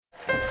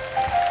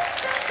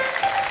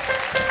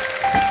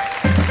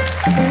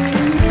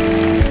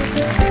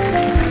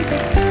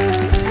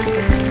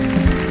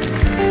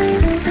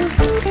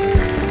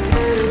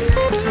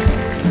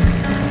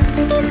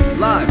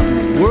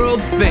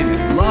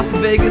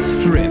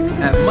Vegas Strip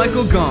at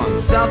Michael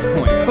Gaughan's South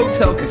Point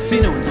Hotel,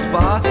 Casino and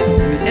Spa,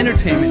 in the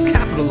entertainment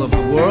capital of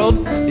the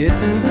world.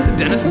 It's the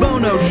Dennis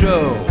Bono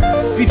Show,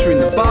 featuring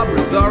the Bob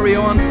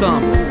Rosario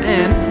Ensemble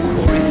and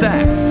Corrie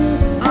Sachs.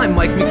 I'm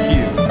Mike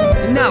McHugh,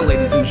 and now,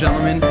 ladies and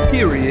gentlemen,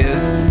 here he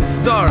is, the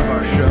star of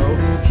our show.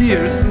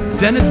 Here's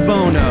Dennis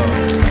Bono.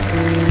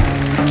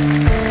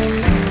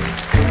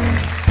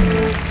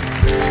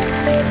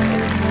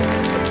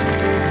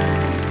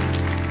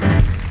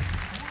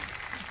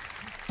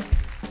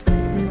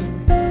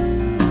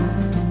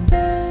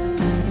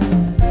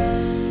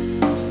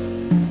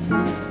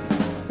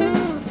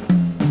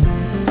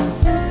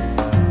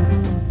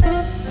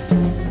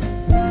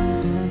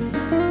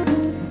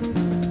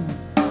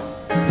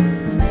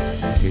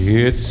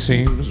 It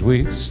seems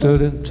we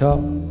stood and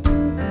talked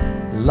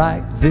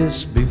like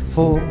this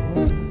before.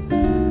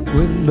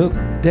 We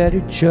looked at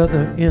each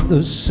other in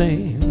the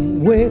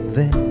same way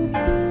then.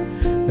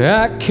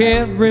 I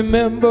can't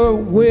remember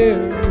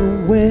where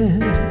or when.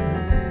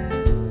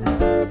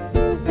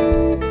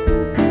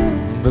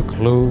 The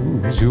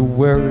clothes you're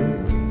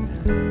wearing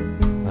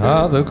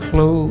are the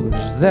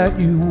clothes that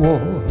you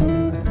wore.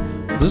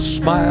 The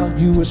smile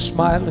you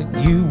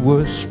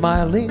were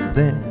smiling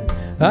then.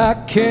 I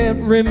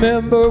can't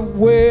remember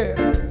where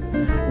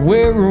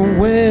or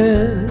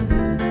when.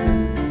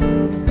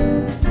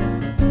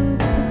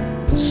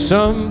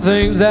 Some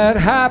things that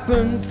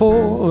happened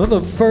for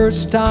the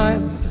first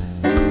time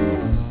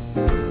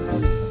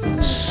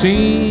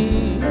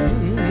seem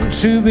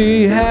to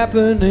be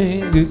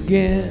happening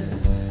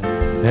again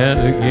and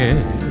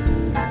again.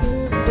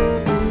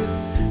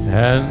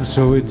 And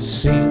so it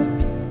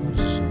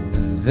seems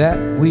that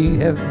we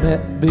have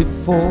met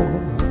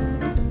before,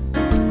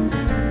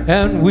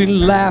 and we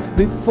laughed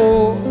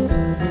before,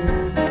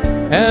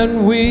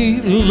 and we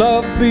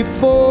loved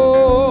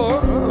before,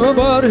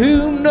 but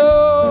who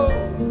knows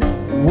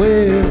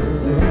where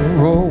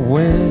or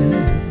when.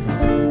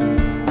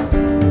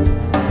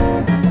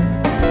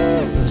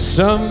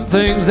 Some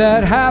things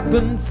that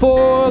happened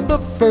for the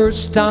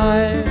first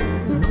time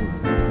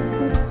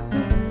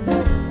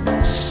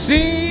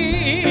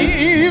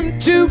seem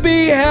to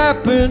be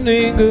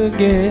happening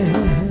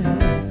again.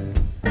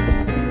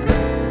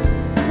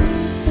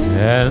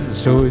 And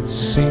so it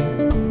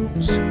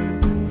seems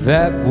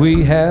that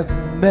we have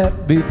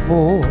met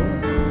before,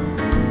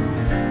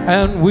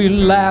 and we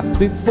laughed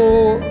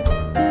before,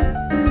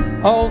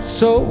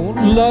 also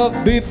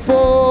loved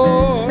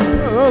before,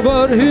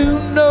 but who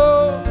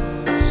knows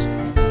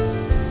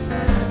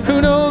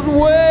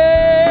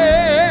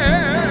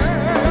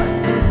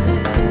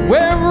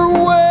where or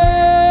when.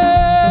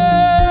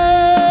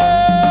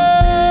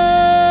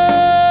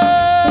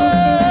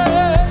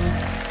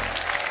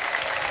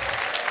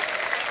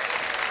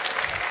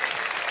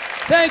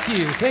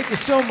 Thank you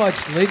so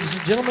much, ladies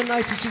and gentlemen.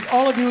 Nice to see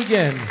all of you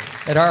again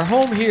at our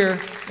home here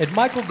at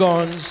Michael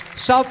Gaughan's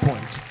South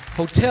Point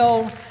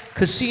Hotel,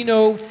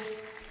 Casino.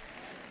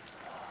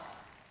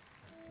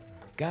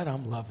 God,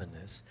 I'm loving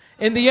this.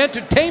 In the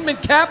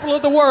entertainment capital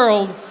of the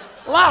world,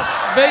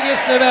 Las Vegas,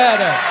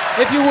 Nevada.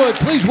 If you would,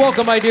 please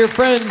welcome my dear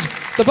friends,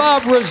 the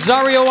Bob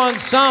Rosario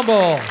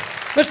Ensemble.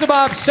 Mr.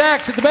 Bob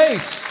Sachs at the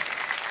bass.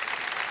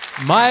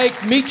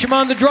 Mike Meacham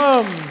on the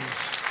drums.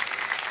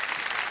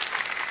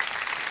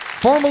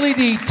 Formerly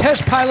the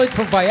test pilot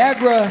for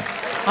Viagra,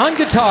 on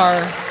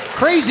guitar,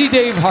 Crazy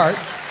Dave Hart,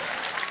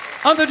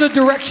 under the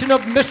direction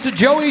of Mr.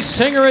 Joey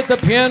Singer at the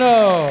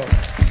piano.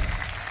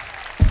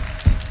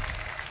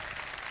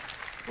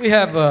 We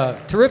have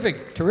a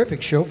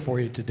terrific show for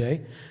you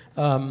today.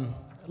 A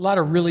lot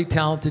of really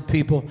talented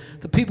people,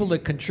 the people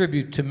that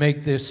contribute to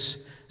make this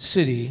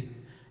city,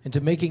 and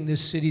to making this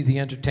city the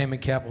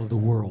entertainment capital of the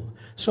world.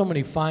 So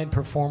many fine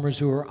performers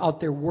who are out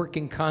there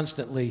working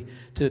constantly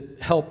to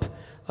help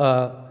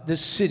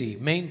this city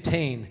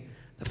maintain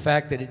the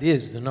fact that it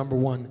is the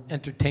 #1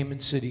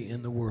 entertainment city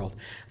in the world.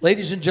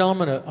 Ladies and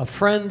gentlemen, a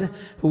friend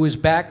who is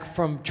back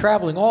from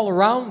traveling all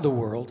around the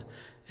world,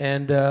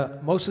 and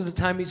most of the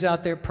time he's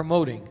out there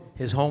promoting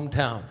his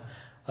hometown.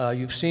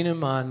 You've seen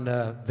him on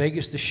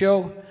Vegas the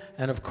Show,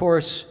 and of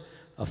course,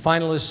 a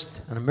finalist,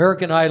 an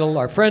American Idol.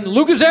 Our friend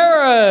Lou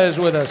Gazzara is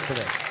with us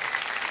today.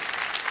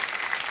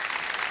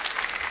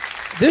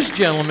 This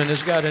gentleman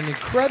has got an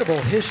incredible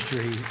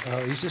history.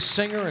 He's a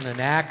singer and an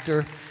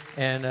actor,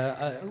 and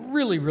a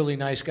really, really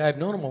nice guy. I've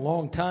known him a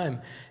long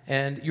time.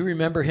 And you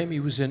remember him, he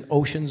was in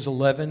Ocean's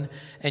 11,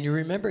 and you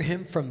remember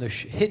him from the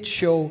hit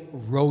show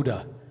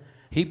Rhoda.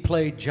 He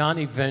played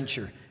Johnny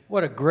Venture.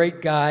 What a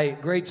great guy,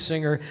 great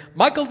singer.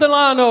 Michael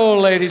Delano,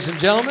 ladies and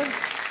gentlemen.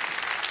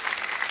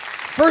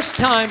 First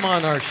time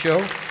on our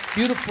show.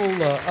 Beautiful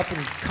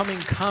up-and-coming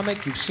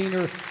comic. You've seen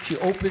her. She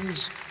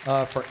opens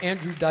for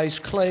Andrew Dice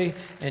Clay,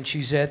 and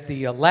she's at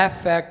the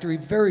Laugh Factory.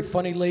 Very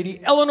funny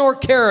lady. Eleanor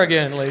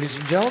Kerrigan, ladies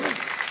and gentlemen.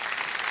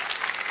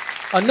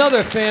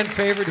 Another fan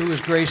favorite who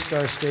has graced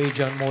our stage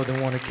on more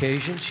than one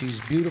occasion. She's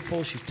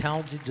beautiful, she's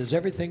talented, does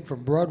everything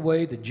from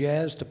Broadway to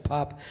jazz to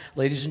pop.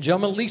 Ladies and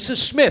gentlemen, Lisa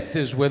Smith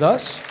is with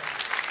us.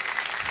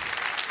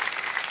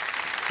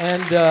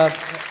 And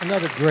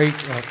another great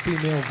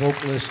female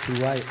vocalist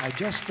who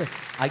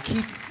I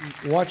keep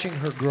watching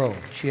her grow.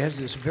 She has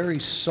this very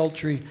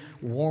sultry,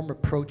 warm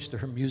approach to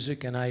her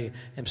music, and I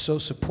am so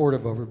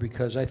supportive of her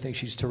because I think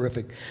she's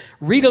terrific.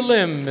 Rita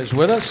Lim is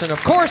with us, and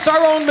of course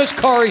our own Miss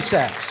Corrie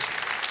Sachs.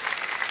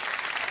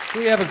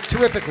 We have a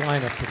terrific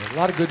lineup today, a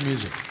lot of good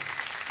music.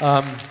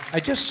 I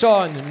just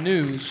saw in the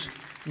news,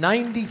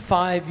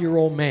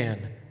 95-year-old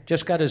man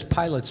just got his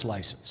pilot's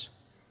license.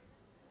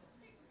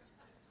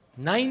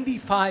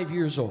 95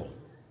 years old,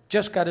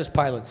 just got his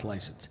pilot's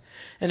license.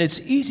 And it's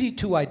easy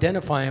to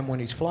identify him when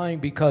he's flying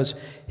because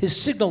his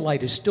signal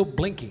light is still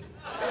blinking.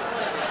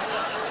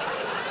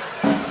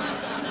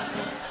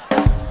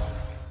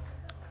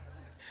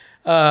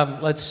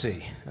 Let's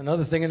see.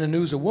 Another thing in the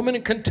news, a woman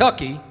in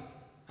Kentucky,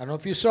 I don't know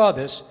if you saw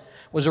this,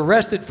 was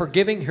arrested for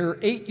giving her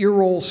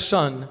 8-year-old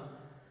son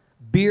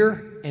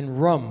beer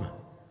and rum.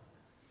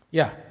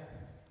 Yeah.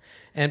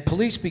 And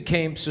police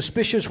became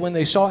suspicious when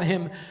they saw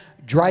him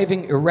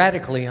driving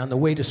erratically on the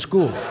way to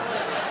school.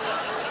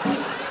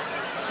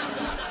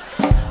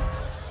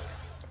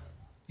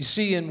 You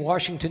see, in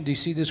Washington,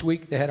 D.C. this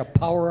week, they had a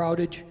power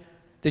outage.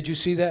 Did you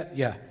see that?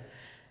 Yeah.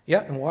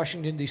 Yeah, in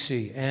Washington,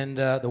 D.C. And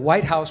the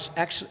White House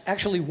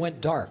actually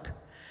went dark.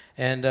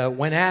 And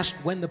when asked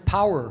when the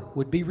power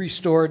would be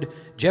restored,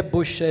 Jeb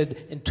Bush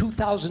said in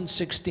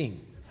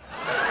 2016.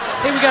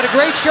 Hey, we got a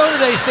great show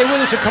today. Stay with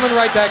us. We're coming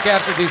right back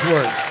after these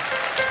words.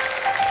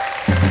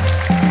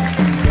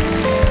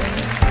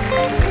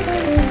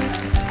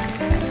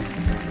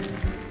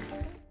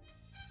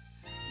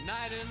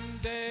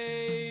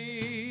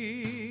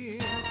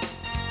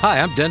 Hi,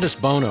 I'm Dennis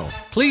Bono.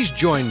 Please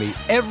join me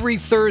every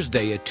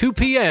Thursday at 2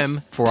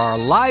 p.m. for our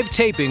live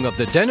taping of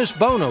The Dennis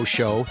Bono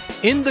Show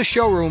in the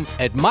showroom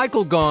at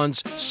Michael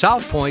Gaughan's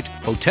South Point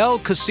Hotel,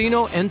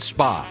 Casino, and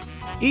Spa.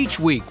 Each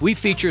week, we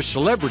feature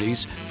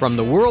celebrities from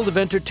the world of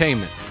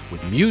entertainment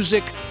with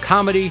music,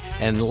 comedy,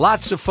 and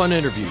lots of fun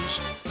interviews.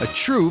 A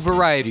true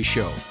variety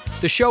show.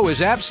 The show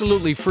is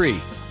absolutely free.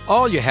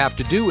 All you have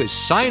to do is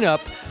sign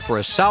up for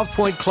a South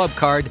Point Club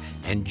card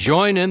and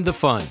join in the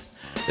fun.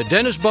 The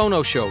Dennis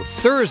Bono Show,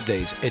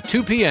 Thursdays at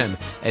 2 p.m.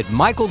 at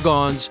Michael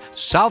Gaughan's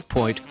South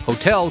Point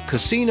Hotel,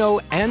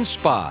 Casino, and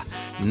Spa,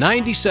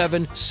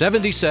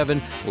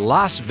 9777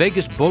 Las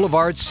Vegas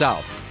Boulevard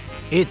South.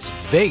 It's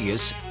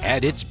Vegas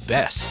at its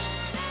best.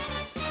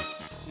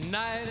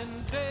 Night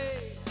and day,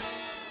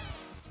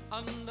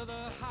 under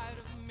the height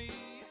of me.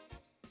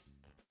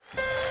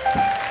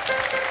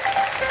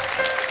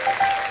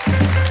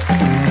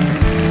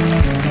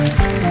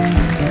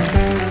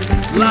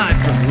 Live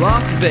from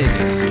Las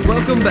Vegas,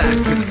 welcome back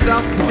to the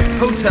South Point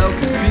Hotel,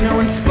 Casino,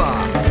 and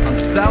Spa on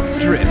the South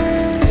Strip.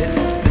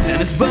 It's the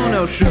Dennis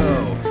Bono Show.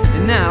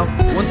 And now,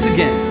 once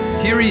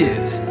again, here he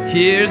is.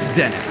 Here's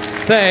Dennis.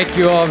 Thank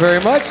you all very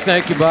much.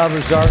 Thank you, Bob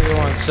Rosario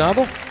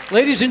Ensemble.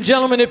 Ladies and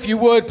gentlemen, if you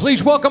would,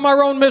 please welcome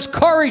our own Miss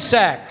Corrie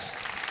Sachs.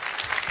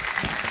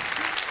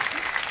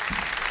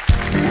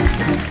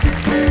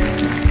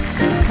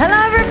 Hello,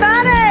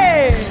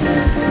 everybody!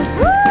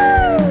 Woo!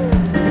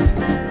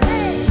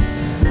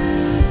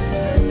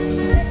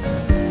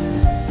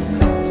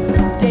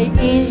 Day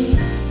in,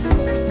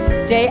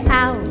 day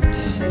out,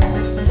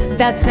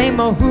 that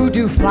same old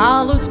hoodoo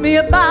follows me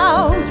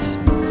about.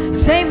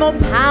 Same old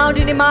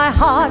pounding in my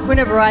heart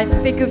whenever I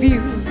think of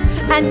you.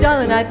 And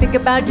darling, I think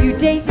about you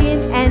day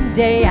in and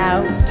day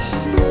out.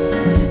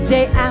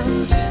 Day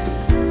out,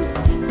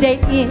 day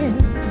in.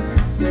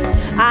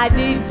 I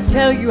need to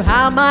tell you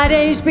how my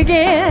days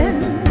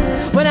begin.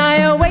 When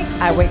I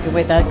wake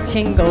with a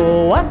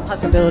tingle, a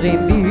possibility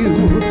in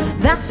view.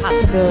 That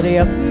possibility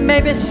of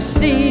maybe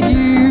seeing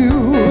you.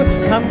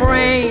 Come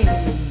rain,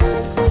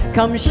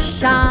 come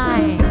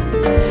shine,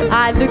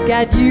 I look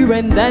at you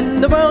and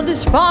then the world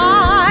is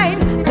fine.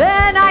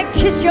 Then I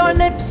kiss your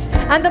lips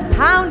and the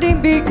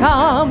pounding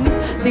becomes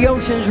the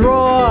ocean's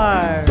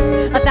roar,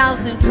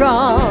 1,000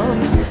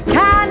 drums.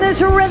 Can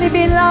this really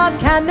be love?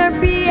 Can there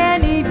be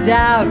any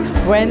doubt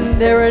when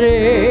there it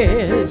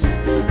is,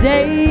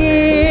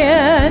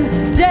 day in,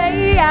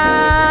 day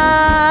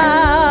out,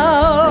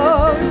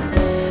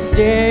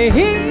 day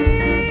in,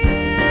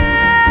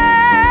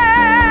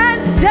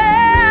 day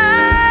out.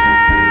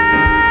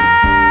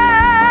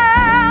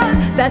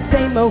 That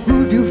same old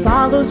hoodoo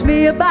follows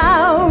me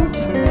about,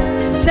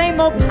 same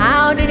old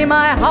pounding in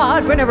my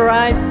heart whenever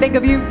I think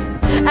of you.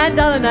 And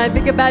darling, I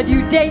think about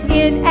you day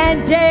in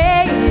and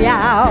day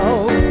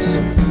out.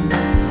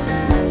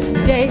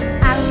 Day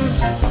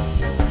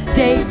out,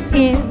 day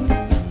in.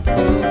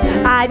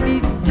 I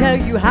need to tell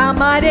you how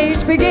my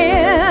days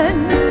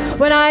begin.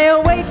 When I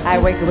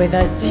wake with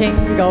a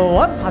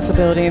tingle, a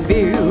possibility in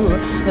view.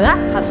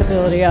 That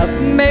possibility of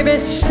maybe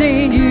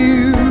seeing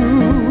you.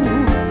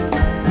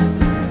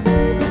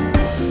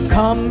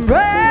 Come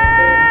rain,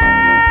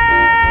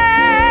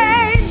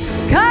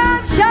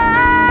 come shine,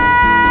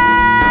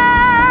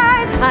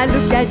 I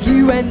look at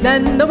you and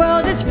then the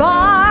world is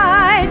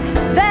fine.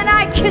 Then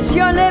I kiss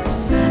your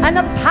lips and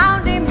the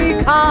pounding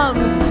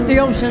becomes the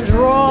ocean's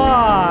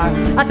roar,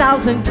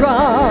 1,000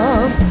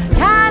 drums.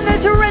 Can this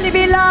this really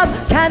be love?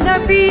 Can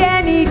there be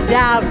any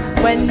doubt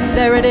when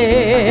there it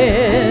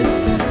is?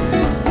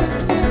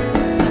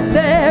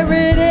 There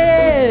it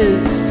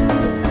is.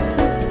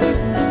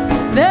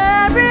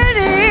 There it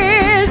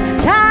is.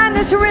 Can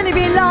this really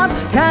be love?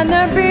 Can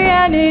there be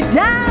any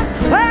doubt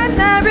when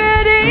there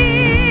it is?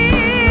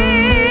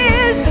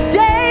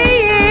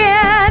 Day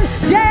in,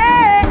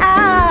 day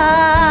out.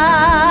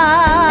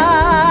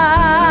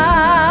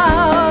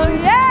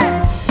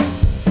 Yeah.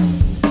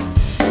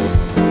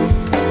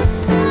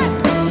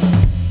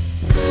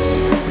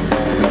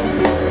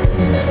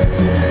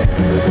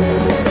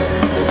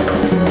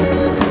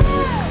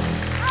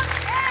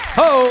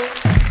 Ho!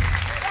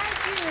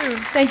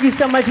 Thank you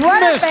so much.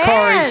 What Miss a band.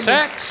 Corrie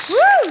Sachs. Woo!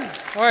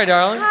 All right,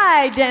 darling.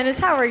 Hi, Dennis.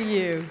 How are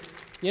you?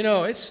 You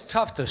know, it's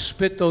tough to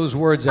spit those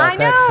words out I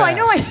that know.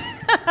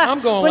 fast.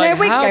 I'm going When like, I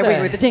wink, how I wink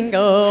the with the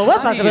tingle.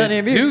 What how do possibility you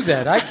of you? do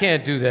that? I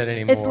can't do that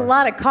anymore. It's a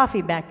lot of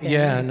coffee back there.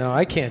 Yeah, no,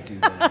 I can't do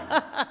that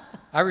anymore.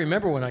 I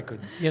remember when I could,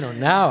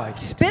 now I can.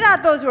 Spit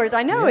out those words.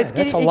 I know Yeah, it's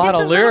that's getting a lot it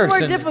gets of a little lyrics more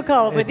and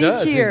difficult it with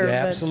does, each year.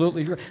 Yeah, but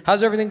absolutely.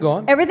 How's everything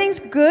going?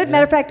 Everything's good.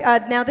 Matter of fact,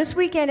 now this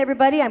weekend,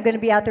 everybody, I'm going to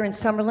be out there in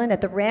Summerlin at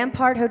the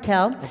Rampart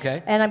Hotel.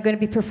 Okay. And I'm going to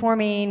be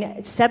performing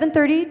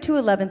 7:30 to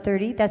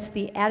 11:30. That's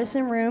the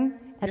Addison Room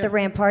at the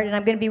Rampart, and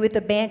I'm going to be with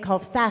a band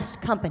called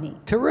Fast Company.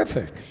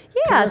 Terrific.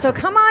 Yeah, so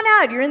come on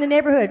out. You're in the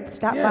neighborhood.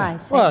 Stop by.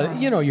 Say Well,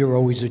 hi. you're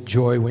always a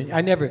joy when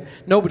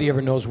nobody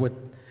ever knows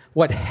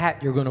what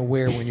hat you're going to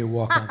wear when you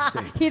walk on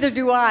stage. Neither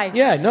do I.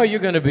 Yeah, no, you're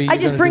going to be. I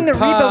just bring the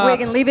Reba wig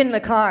and leave it in the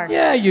car.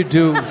 Yeah, you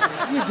do.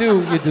 You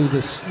do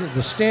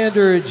the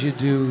standards. You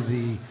do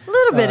the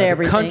Little bit of the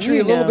everything, country,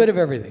 you a little know. bit of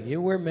everything.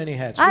 You wear many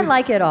hats. I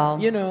like it all.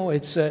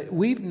 It's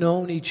we've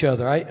known each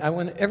other.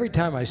 Every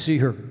time I see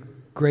her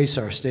grace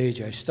our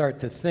stage, I start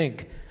to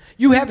think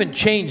you haven't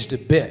changed a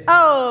bit.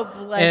 Oh,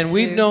 bless you. And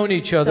we've known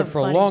each other So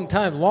for funny. a long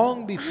time,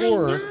 long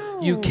before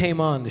you know.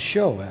 came on the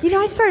show. Actually.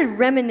 I started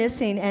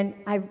reminiscing, and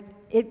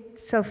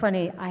it's so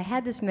funny. I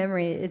had this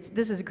memory.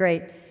 This is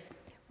great.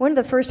 One of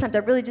the first times I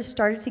really just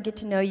started to get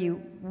to know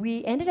you,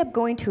 we ended up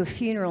going to a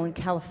funeral in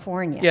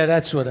California. Yeah,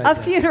 that's what I A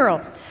did.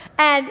 funeral.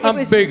 And I'm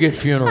big at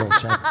funerals.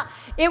 Huh?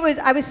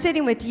 I was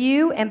sitting with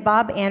you and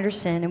Bob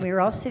Anderson, and we were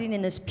all sitting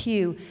in this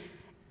pew.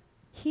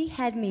 He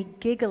had me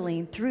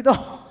giggling through the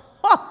whole.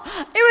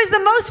 It was the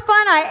most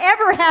fun I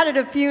ever had at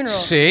a funeral.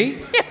 See?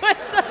 It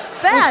was the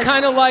It best. was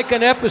kind of like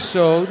an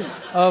episode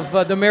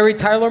of the Mary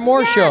Tyler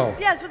Moore Show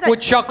yes, was that- with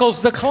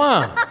Chuckles the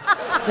Clown.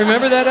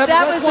 Remember that episode? That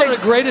That's was one a- of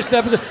the greatest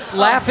episodes.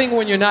 Laughing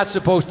when you're not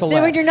supposed to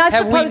laugh. When you're not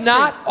Have supposed we to.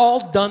 not all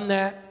done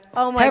that?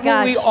 Oh, my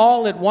Haven't we gosh.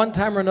 all at one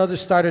time or another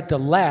started to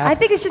laugh? I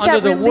think it's just under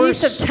that the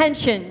release worst... of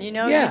tension,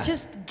 Yeah. You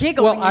just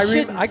giggle Well, when you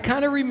shouldn't. I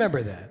kind of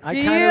remember that. I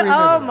Do kinda you? remember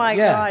Oh, that. my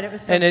Yeah. God, it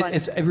was so and funny.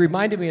 it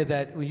reminded me of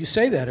that, when you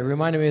say that, it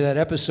reminded me of that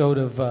episode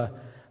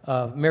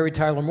of Mary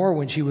Tyler Moore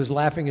when she was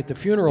laughing at the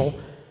funeral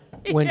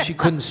when she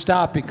couldn't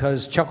stop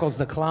because Chuckles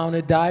the Clown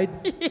had died.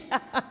 Yeah.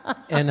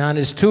 And on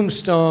his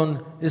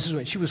tombstone, this is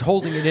when she was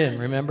holding it in,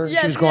 remember?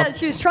 Yes, she was going,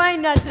 she was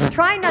trying not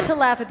to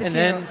laugh at the and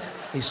funeral. then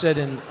he said,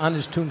 on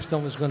his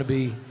tombstone was going to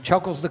be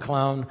Chuckles the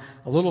Clown,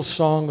 a little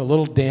song, a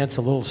little dance,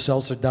 a little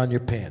seltzer down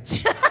your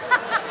pants.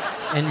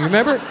 And you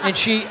remember? And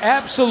she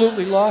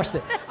absolutely lost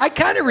it. I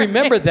kind of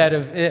remember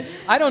that.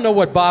 I don't know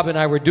what Bob and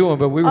I were doing,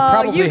 but we were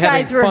probably you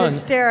guys having were fun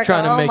hysterical.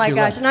 trying to oh make my you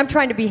gosh! laugh. And I'm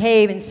trying to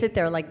behave and sit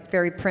there like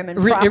very prim and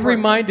proper. It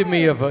reminded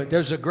me of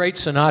there's a great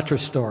Sinatra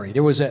story.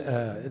 There was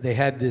they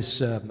had this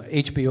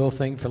HBO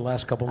thing for the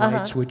last couple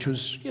nights, which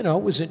was it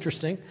was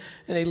interesting,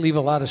 and they leave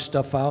a lot of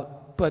stuff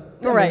out, but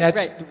I mean,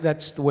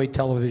 that's the way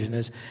television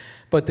is.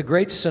 But the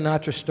great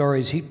Sinatra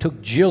story is he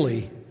took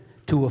Jilly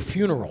to a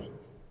funeral.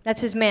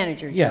 That's his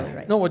manager, Yeah, Joey,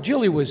 right? no, well,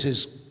 Jilly was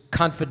his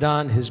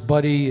confidant, his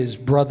buddy, his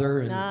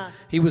brother, and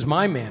he was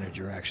my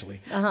manager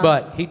actually.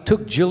 But he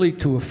took Jilly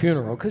to a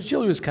funeral because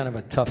Jilly was kind of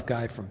a tough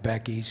guy from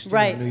back east,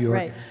 New York.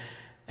 Right.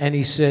 And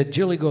he said,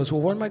 Jilly goes, well,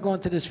 what am I going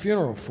to this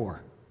funeral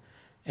for?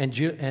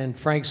 And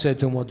Frank said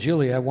to him, well,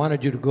 Jilly, I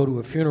wanted you to go to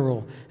a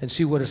funeral and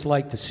see what it's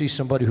like to see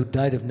somebody who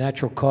died of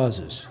natural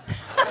causes.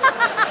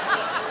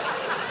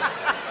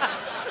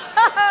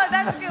 Oh,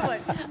 that's a good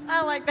one.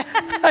 I like that.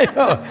 I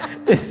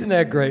know. Isn't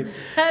that great?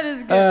 That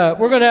is good.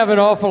 We're going to have an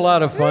awful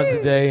lot of fun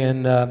today,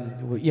 and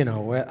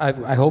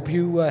I hope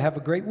you have a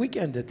great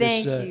weekend at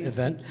this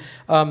event.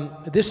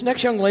 This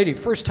next young lady,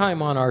 first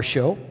time on our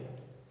show.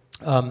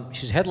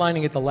 She's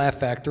headlining at the Laugh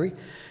Factory,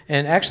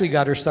 and actually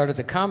got her start at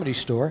the Comedy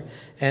Store,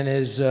 and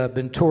has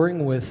been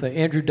touring with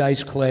Andrew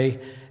Dice Clay.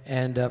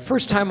 And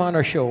first time on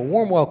our show, a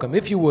warm welcome,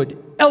 if you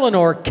would,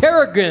 Eleanor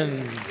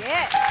Kerrigan.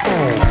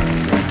 Yeah.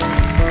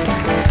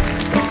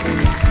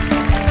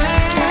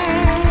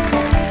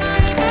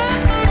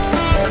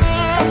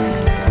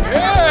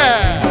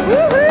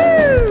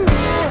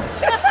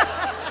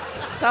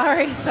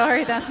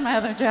 Sorry, that's my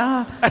other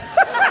job.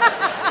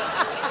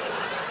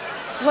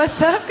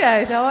 What's up,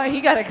 guys?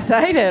 He got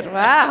excited.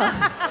 Wow.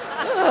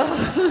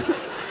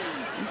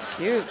 It's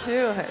cute,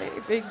 too. Hey,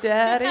 Big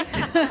Daddy.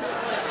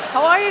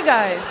 How are you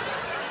guys?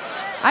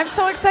 I'm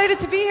so excited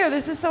to be here.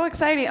 This is so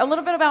exciting. A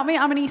little bit about me.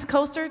 I'm an East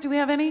Coaster. Do we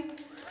have any?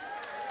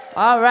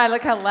 All right,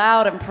 look how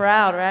loud and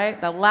proud, right?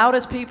 The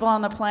loudest people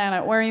on the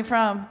planet. Where are you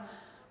from?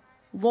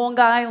 Long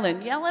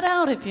Island. Yell it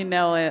out if you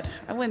know it.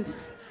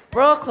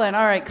 Brooklyn.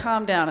 All right,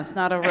 calm down. It's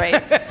not a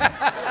race.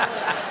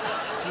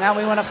 Now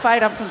we want to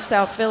fight. I'm from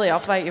South Philly. I'll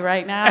fight you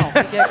right now.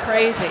 We get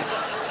crazy.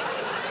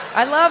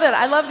 I love it.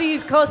 I love the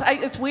East Coast.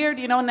 It's weird,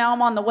 now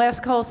I'm on the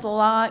West Coast a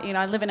lot.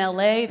 I live in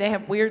LA. They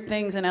have weird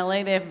things in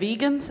LA. They have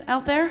vegans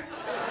out there.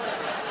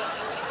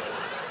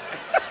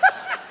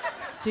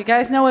 Do you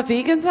guys know what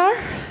vegans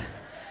are?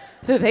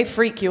 They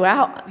freak you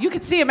out. You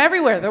can see them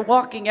everywhere. They're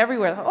walking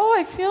everywhere. Oh,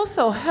 I feel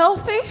so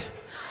healthy.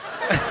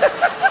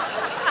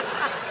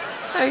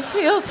 I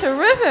feel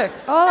terrific.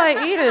 All I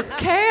eat is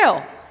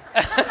kale.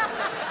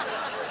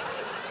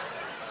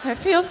 I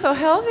feel so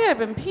healthy. I've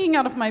been peeing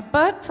out of my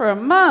butt for a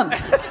month.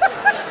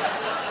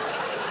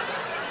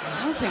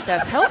 I don't think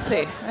that's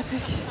healthy. I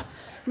think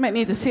you might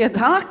need to see a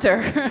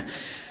doctor.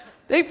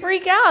 They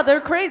freak out.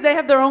 They're crazy. They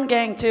have their own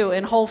gang, too,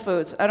 in Whole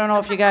Foods. I don't know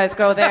if you guys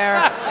go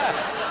there.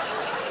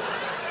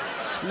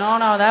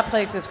 No, that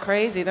place is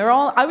crazy.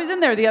 I was in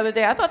there the other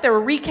day. I thought they were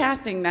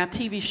recasting that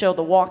TV show,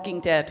 The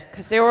Walking Dead,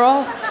 because they were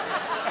all...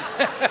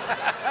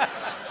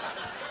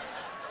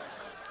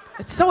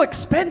 It's so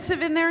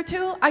expensive in there,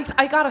 too.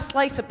 I got a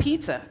slice of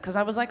pizza, because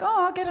I was like,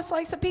 I'll get a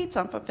slice of pizza.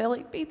 I'm from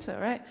Philly. Pizza,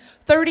 right?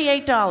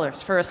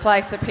 $38 for a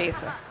slice of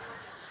pizza.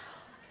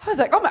 I was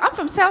like, I'm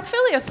from South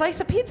Philly. A slice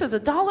of pizza is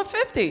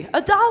 $1.50.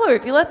 $1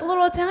 if you let the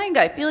little Italian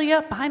guy feel you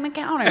up behind the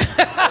counter.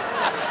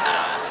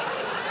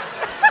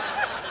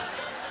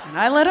 And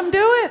I let him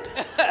do it.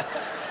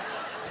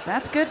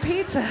 That's good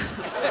pizza.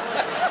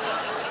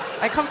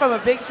 I come from a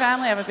big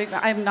family.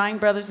 I have 9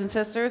 brothers and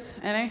sisters.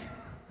 Any?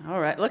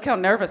 All right. Look how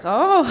nervous.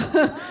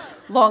 Oh,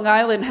 Long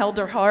Island held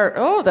her heart.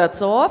 Oh,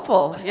 that's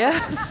awful.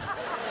 Yes.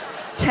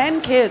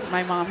 10 kids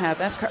my mom had.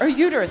 Her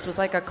uterus was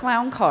like a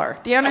clown car.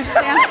 Do you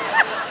understand?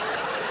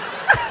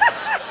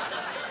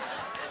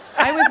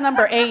 I was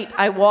number 8.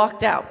 I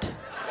walked out.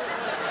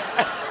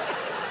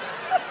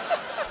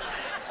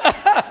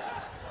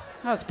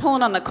 I was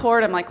pulling on the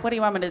cord. I'm like, what do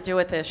you want me to do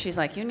with this? She's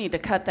like, you need to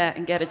cut that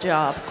and get a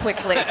job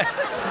quickly.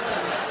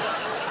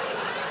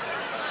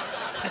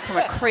 I'm from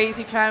a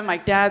crazy family. My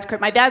dad's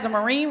a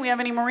Marine. We have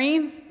any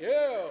Marines?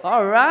 Yeah.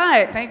 All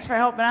right. Thanks for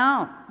helping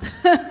out.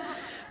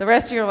 The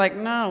rest of you are like,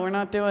 no, we're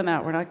not doing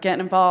that. We're not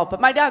getting involved.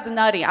 But my dad's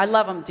nutty. I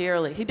love him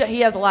dearly.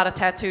 He has a lot of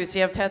tattoos. Do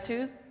you have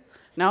tattoos?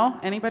 No?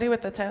 Anybody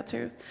with the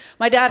tattoos?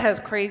 My dad has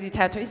crazy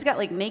tattoos. He's got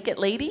like naked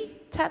lady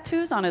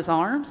tattoos on his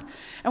arms.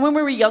 And when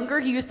we were younger,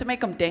 he used to make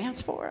them dance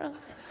for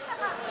us.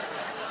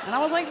 And I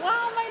was like,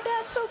 wow, my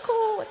dad's so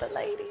cool with the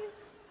ladies.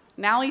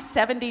 Now he's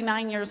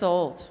 79 years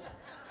old.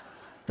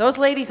 Those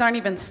ladies aren't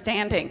even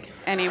standing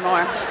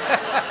anymore.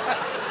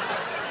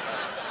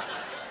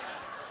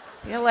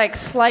 They're like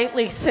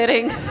slightly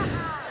sitting.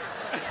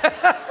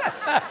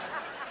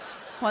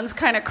 One's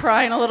kind of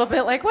crying a little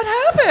bit like, what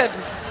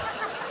happened?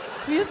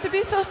 We used to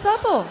be so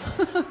supple.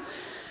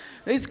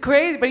 It's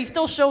crazy, but he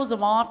still shows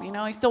them off,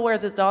 He still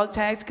wears his dog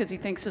tags because he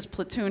thinks his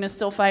platoon is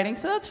still fighting,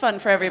 so that's fun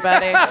for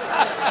everybody.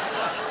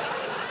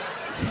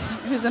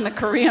 He was in the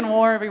Korean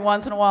War. Every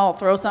once in a while, I'll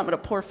throw something at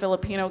a poor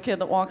Filipino kid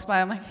that walks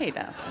by. I'm like, hey,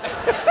 Dad.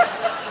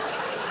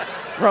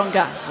 Wrong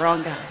guy.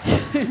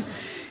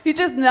 He's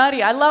just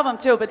nutty. I love him,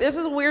 too, but this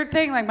is a weird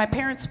thing. Like, my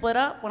parents split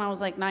up when I was,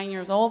 9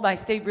 years old, but I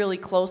stayed really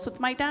close with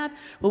my dad.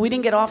 But we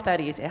didn't get off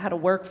that easy. I had to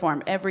work for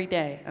him every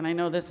day, and I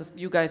know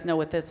you guys know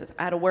what this is.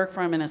 I had to work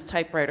for him in his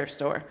typewriter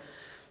store.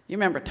 You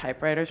remember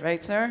typewriters,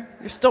 right, sir?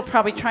 You're still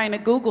probably trying to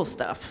Google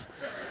stuff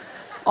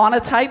on a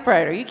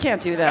typewriter. You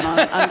can't do that on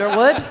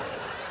Underwood.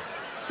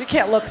 You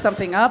can't look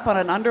something up on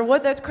an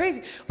Underwood. That's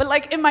crazy.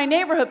 But in my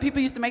neighborhood,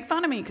 people used to make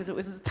fun of me because it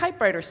was a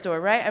typewriter store,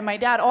 right? And my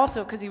dad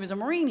also, because he was a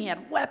Marine, he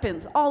had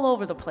weapons all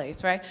over the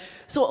place, right?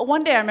 So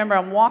one day I remember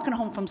I'm walking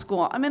home from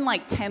school. I'm in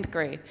 10th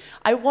grade.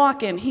 I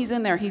walk in, he's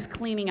in there, he's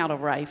cleaning out a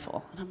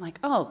rifle. And I'm like,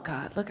 oh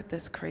God, look at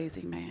this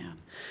crazy man.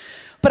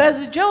 But as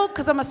a joke,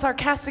 because I'm a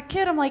sarcastic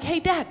kid, I'm like, hey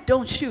Dad,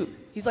 don't shoot.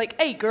 He's like,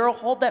 hey girl,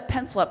 hold that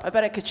pencil up. I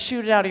bet I could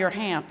shoot it out of your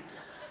hand.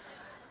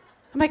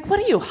 I'm like, what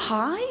are you,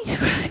 high?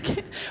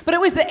 But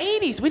it was the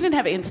 80s. We didn't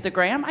have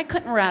Instagram. I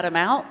couldn't rat him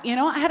out.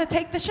 I had to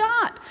take the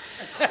shot.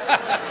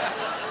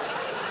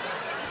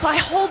 So I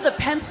hold the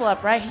pencil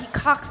up, right? He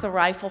cocks the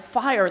rifle,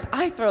 fires.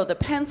 I throw the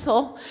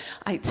pencil.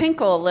 I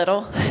tinkle a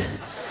little.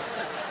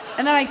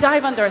 And then I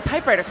dive under a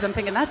typewriter because I'm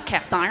thinking, that's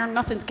cast iron.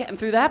 Nothing's getting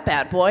through that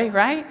bad boy,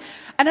 right?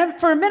 And then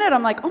for a minute,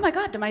 I'm like, oh my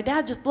God, did my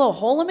dad just blow a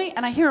hole in me?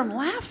 And I hear him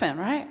laughing,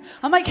 right?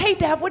 I'm like, hey,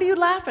 Dad, what are you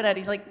laughing at?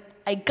 He's like,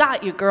 I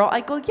got you, girl.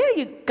 I go, yeah,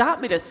 you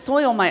got me to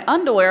soil my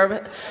underwear.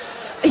 But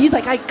he's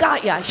like, I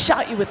got you. I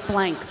shot you with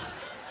blanks.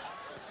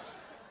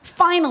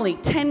 Finally,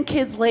 10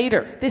 kids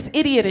later, this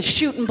idiot is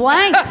shooting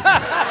blanks.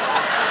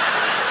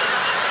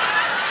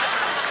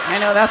 I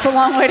know, that's a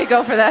long way to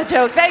go for that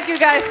joke. Thank you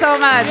guys so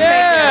much.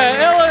 Yeah,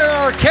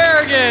 Eleanor,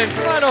 Kerrigan.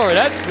 Come on over.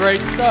 That's great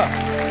stuff.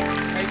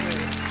 Thank you.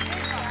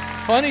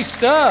 Funny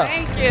stuff.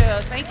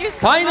 Thank you so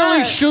Finally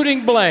much.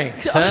 shooting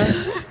blanks, huh?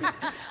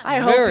 I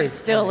hope he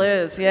still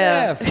is,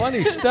 yeah. Yeah,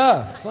 funny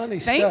stuff, funny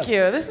stuff. Thank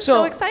you. This is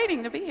so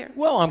exciting to be here.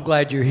 Well, I'm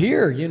glad you're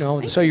here, you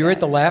know. So you're at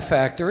the Laugh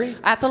Factory?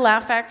 At the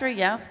Laugh Factory,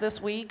 yes,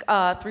 this week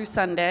through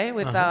Sunday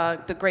with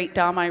the great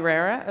Dom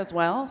Irera as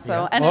well.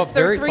 So, and it's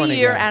their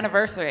 3-year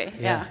anniversary.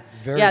 Yeah.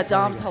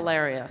 Dom's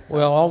hilarious. So.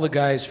 Well, all the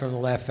guys from the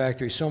Laugh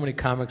Factory, so many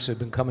comics have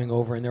been coming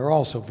over, and they're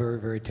also very,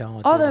 very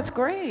talented. Oh, that's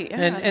great.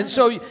 Yeah, and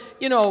so,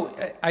 you know,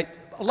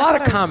 a lot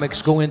of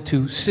comics go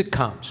into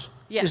sitcoms.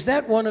 Yes. Is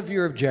that one of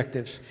your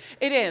objectives?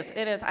 It is.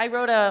 It is. I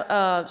wrote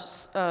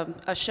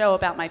a show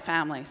about my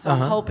family, so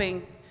I'm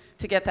hoping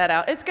to get that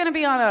out. It's going to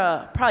be on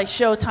probably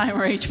Showtime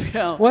or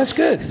HBO. Well, that's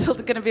good. It's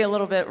going to be a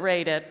little bit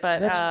rated, but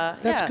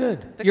that's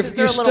good.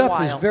 Your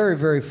stuff is very,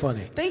 very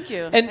funny. Thank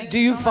you. And do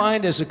you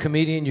find as a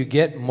comedian you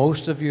get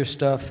most of your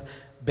stuff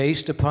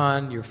based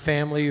upon your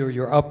family or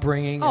your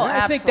upbringing? Oh,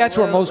 I think that's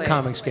where most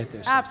comics get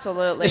this.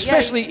 Absolutely.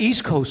 Especially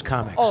East Coast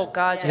comics. Oh,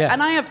 God, yeah.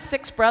 And I have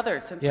 6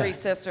 brothers and 3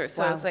 sisters,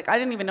 so it's like I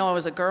didn't even know I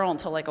was a girl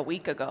until like a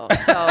week ago.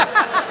 So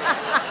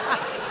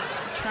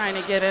trying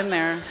to get in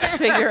there,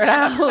 figure it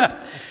out.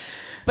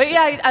 But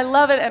yeah, I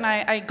love it, and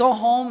I go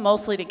home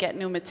mostly to get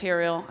new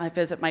material. I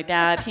visit my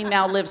dad. He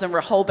now lives in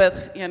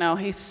Rehoboth. You know,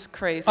 he's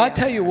crazy. I'll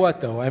tell you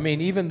what, though. I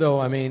mean, even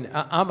though,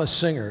 I'm a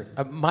singer,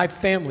 my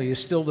family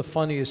is still the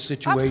funniest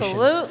situation.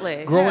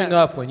 Absolutely. Growing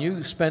up, when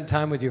you spend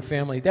time with your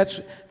family, that's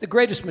the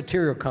greatest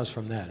material comes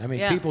from that. I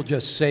mean, people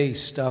just say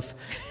stuff,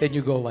 then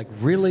you go like,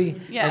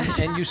 really? Yes.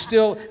 And you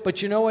still,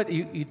 but you know what?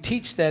 You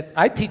teach that.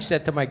 I teach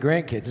that to my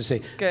grandkids and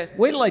say, good.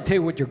 Wait till I tell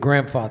you what your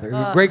grandfather,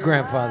 your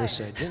great-grandfather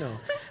said, you know.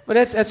 But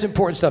that's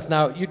important stuff.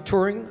 Now, you're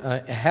touring,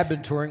 have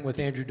been touring with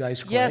Andrew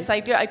Dice Clay. Yes, I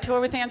do. I tour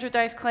with Andrew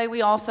Dice Clay.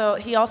 He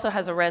also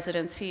has a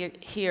residency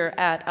here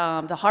at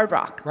the Hard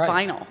Rock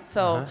Vinyl.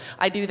 So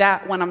I do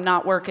that when I'm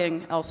not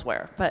working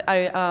elsewhere. But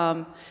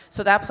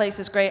so that place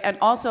is great. And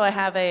also I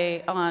have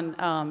on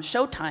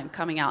Showtime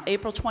coming out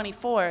April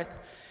 24th.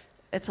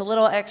 It's a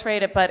little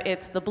X-rated, but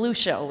it's The Blue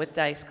Show with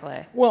Dice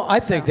Clay. Well, I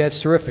think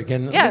that's terrific.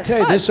 And let me tell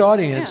you, this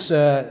audience,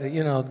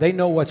 you know, they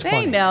know what's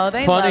funny. They know.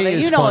 They funny love it.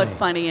 Is you know funny. what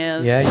funny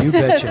is. Yeah, you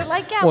betcha. They're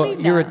like, yeah, well, we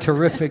know. You're a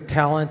terrific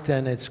talent,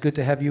 and it's good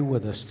to have you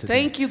with us today.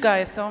 Thank you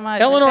guys so much.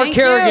 Eleanor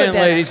Kerrigan,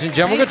 ladies and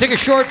gentlemen. We're going to take a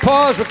short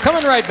pause. We're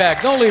coming right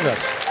back. Don't leave us.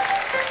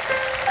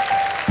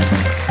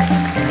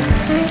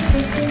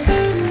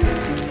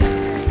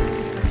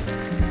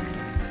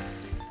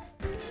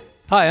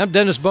 Hi, I'm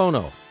Dennis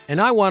Bono. And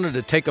I wanted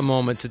to take a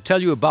moment to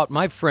tell you about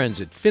my friends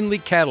at Findlay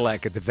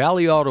Cadillac at the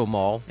Valley Auto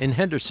Mall in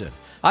Henderson.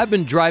 I've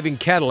been driving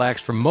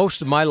Cadillacs for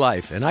most of my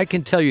life, and I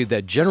can tell you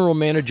that General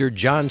Manager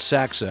John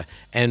Sachs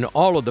and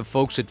all of the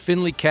folks at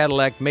Findlay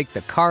Cadillac make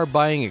the car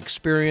buying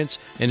experience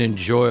an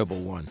enjoyable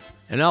one.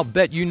 And I'll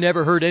bet you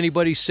never heard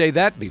anybody say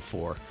that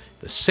before.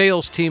 The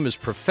sales team is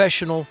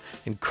professional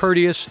and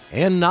courteous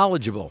and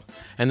knowledgeable,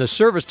 and the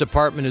service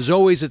department is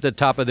always at the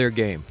top of their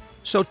game.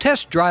 So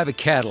test drive a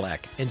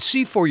Cadillac and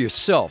see for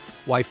yourself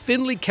why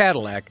Findlay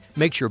Cadillac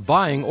makes your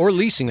buying or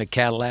leasing a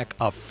Cadillac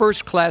a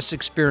first-class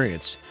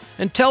experience.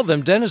 And tell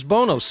them Dennis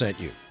Bono sent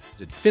you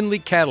at Findlay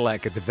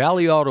Cadillac at the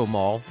Valley Auto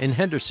Mall in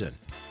Henderson.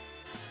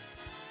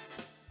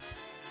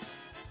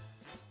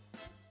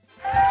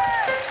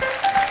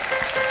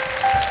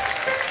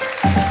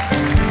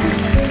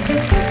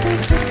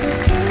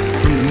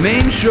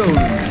 Main showroom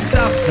at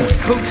South Point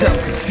Hotel,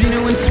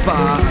 Casino, and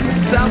Spa on the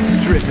South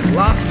Strip in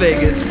Las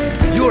Vegas.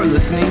 You're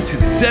listening to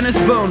The Dennis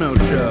Bono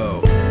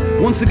Show.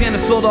 Once again, a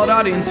sold-out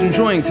audience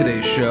enjoying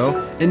today's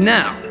show. And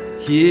now,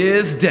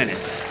 here's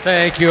Dennis.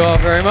 Thank you all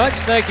very much.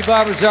 Thank you,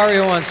 Bob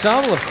Rosario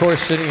Ensemble. Of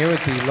course, sitting here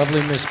with the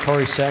lovely Miss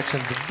Corrie Sachs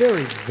and the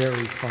very,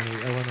 very funny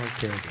Eleanor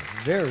Kerrigan.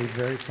 Very,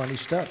 very funny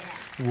stuff.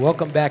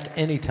 Welcome back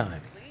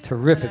anytime.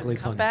 Terrifically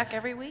funny. Come back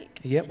every week.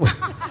 Yep.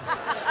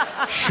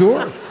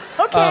 Sure.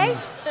 Okay.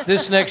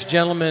 This next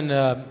gentleman,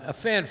 a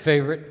fan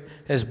favorite,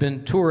 has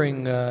been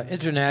touring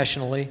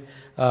internationally.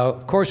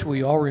 Of course,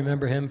 we all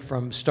remember him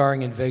from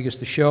starring in Vegas,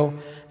 the show,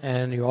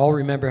 and you all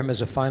remember him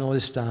as a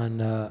finalist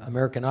on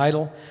American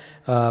Idol.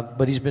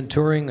 But he's been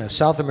touring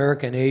South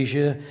America and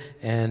Asia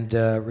and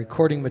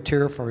recording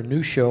material for a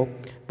new show.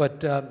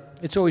 But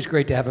it's always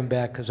great to have him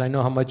back because I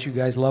know how much you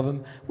guys love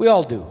him. We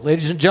all do.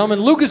 Ladies and gentlemen,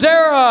 Lou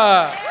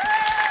Gazzara!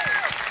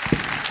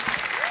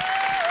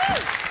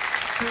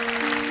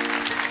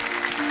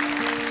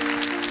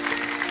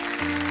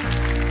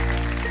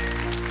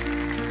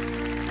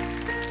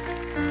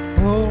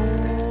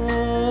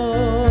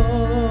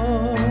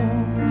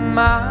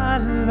 My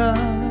love,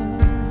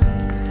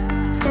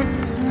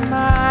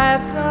 my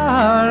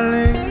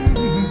darling,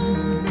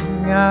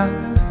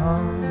 I've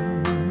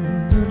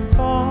hungered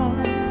for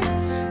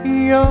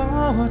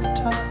your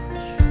touch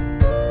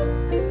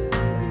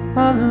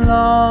a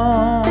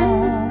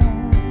long,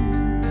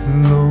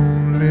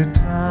 lonely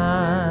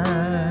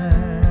time.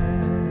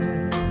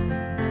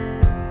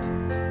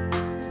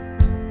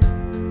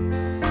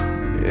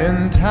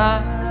 In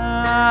time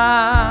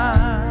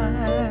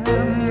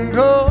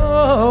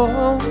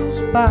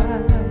goes by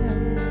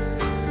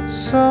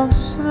so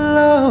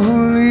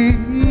slowly,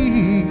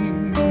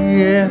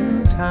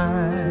 in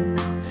time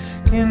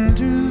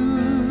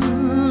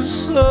into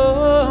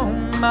so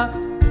much.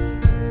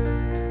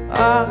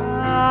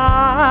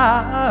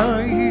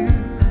 Are you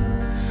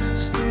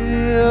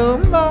still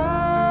mine?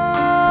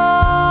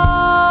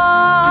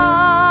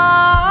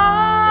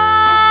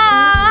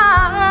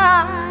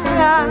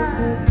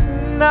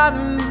 I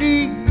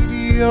need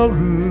your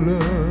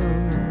love.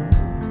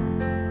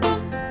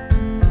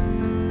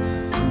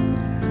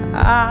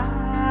 I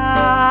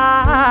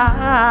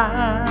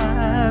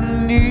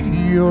need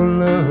your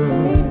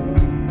love.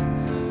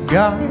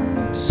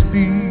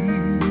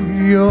 Godspeed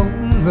your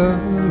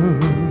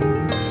love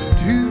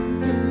to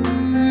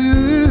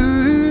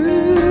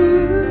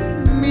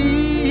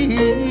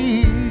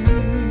me.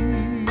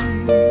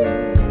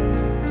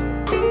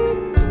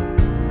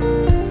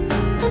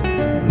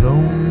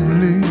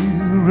 Lonely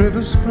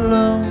rivers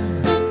flow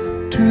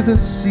to the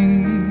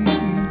sea,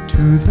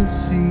 to the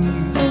sea,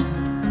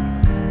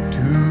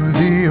 to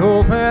the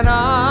open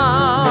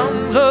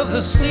arms of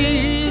the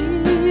sea.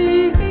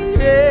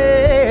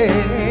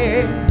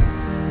 Yeah.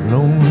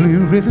 Lonely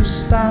river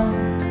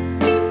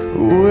sound,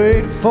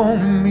 wait for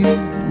me,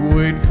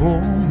 wait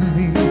for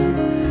me.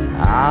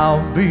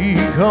 I'll be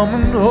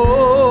coming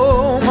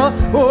home,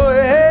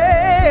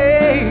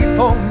 wait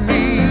for me.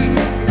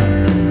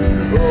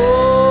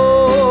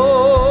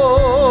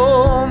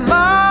 Oh,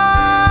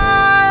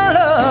 my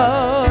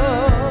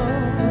love,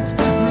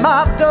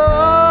 my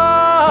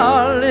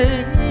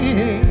darling,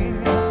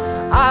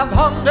 I've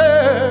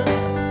hungered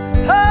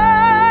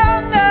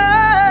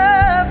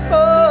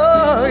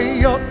for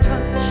your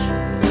touch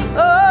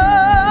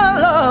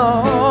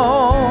alone,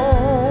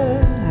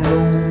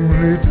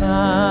 lonely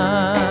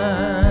time.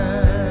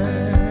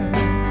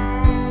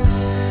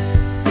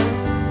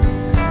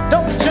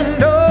 Don't you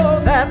know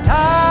that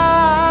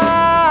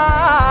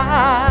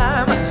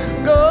time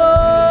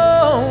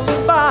goes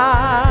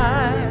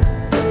by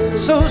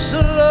so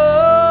slowly?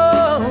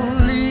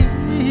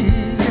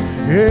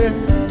 Yeah,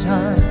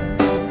 time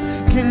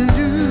can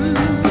do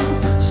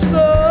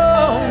so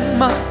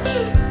much.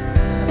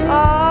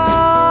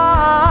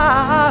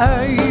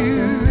 Are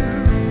you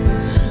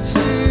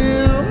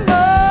still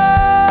mine?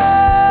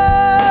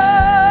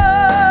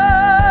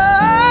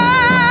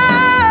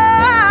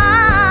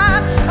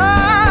 I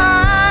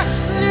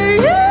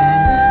need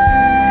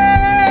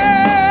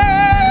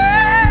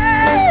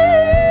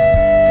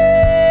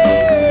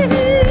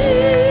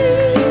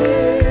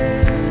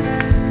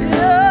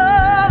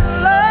your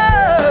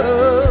love.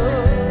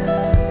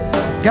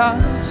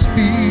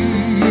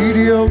 Godspeed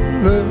your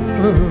love.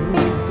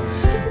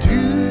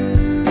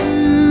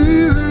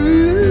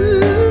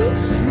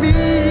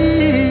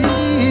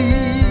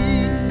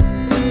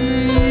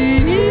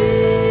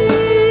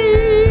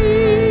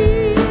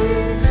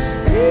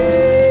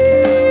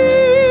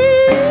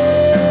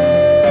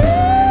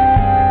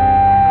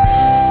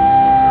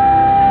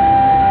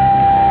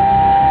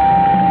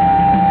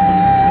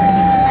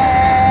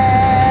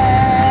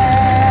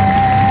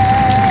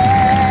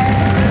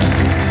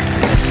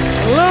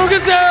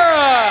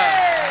 Gazzara!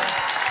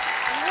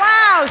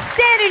 Wow,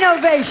 standing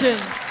ovation.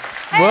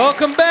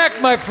 Welcome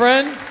back, my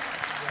friend.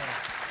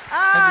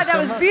 Ah, that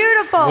was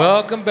beautiful.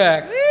 Welcome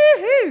back.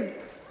 Woohoo.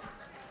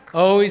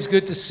 Always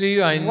good to see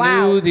you. I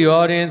knew the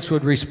audience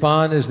would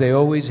respond as they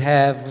always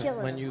have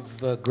Killer. when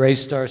you've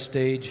graced our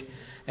stage.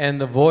 And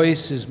the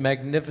voice is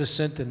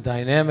magnificent and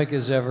dynamic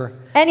as ever.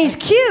 And he's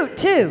cute,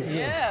 too.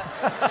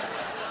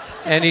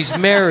 And he's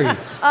married.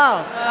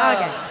 Oh,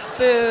 okay.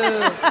 Boo.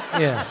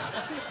 Yeah.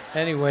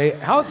 Anyway,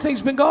 how have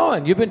things been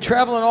going? You've been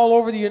traveling all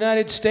over the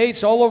United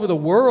States, all over the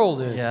world,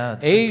 Yeah,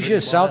 it's been Asia,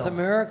 pretty South wild.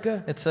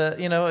 America. It's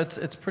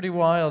it's pretty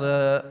wild.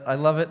 I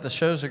love it. The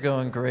shows are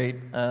going great.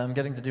 I'm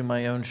getting to do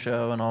my own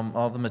show and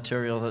all the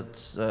material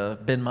that's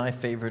been my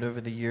favorite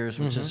over the years,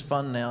 which is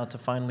fun now to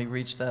finally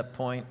reach that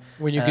point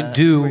When you can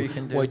do where you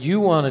can what you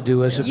want to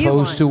do as You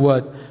opposed to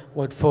want.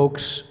 what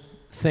folks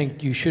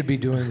think you should be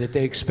doing that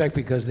they expect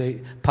because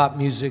they pop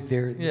music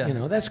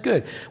that's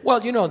good. Well,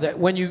 that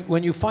when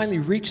you finally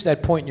reach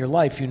that point in your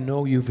life,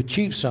 you've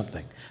achieved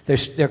something.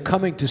 They're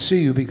coming to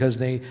see you because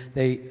they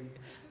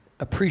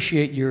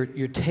appreciate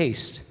your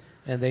taste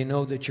and they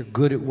know that you're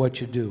good at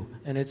what you do.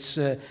 And it's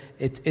a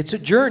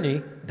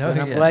journey, and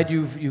I'm glad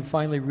you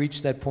finally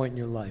reached that point in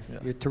your life.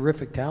 Yeah. You're a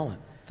terrific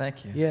talent.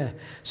 Thank you. Yeah.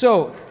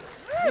 So,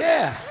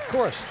 yeah, of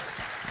course.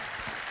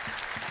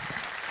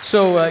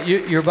 So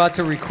you're about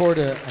to record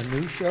a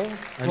new show?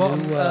 I'm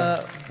going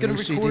to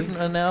record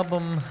an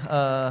album.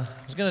 I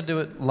was going to do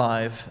it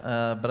live,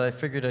 but I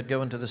figured I'd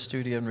go into the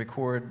studio and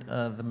record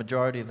the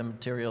majority of the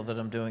material that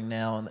I'm doing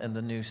now and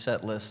the new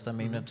set list. I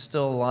mean, it's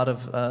still a lot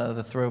of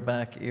the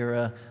throwback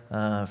era,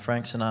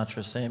 Frank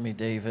Sinatra, Sammy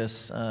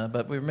Davis,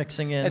 but we're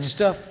mixing in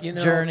stuff,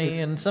 Journey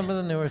and some of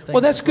the newer things.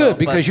 Well, that's as well, good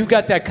because you've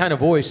got that kind of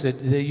voice that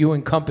you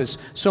encompass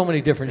so many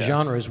different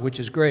genres,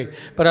 which is great.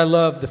 But I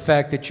love the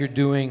fact that you're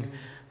doing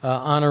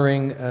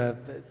honoring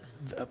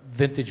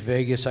vintage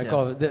Vegas. I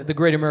call it the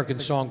Great American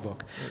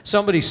Songbook.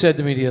 Somebody said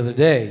to me the other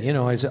day,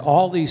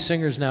 all these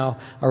singers now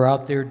are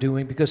out there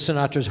doing, because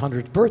Sinatra's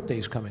 100th birthday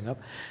is coming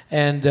up,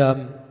 and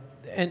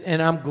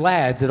I'm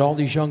glad that all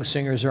these young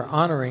singers are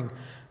honoring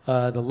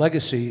the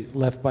legacy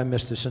left by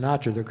Mr.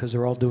 Sinatra there because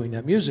they're all doing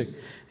that music.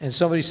 And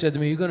somebody said to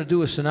me, "You're going to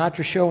do a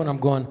Sinatra show?" And I'm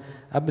going,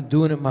 "I've been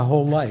doing it my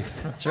whole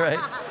life." That's right.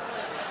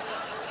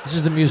 This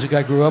is the music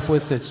I grew up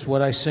with. It's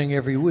what I sing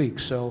every week.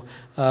 So,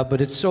 but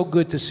it's so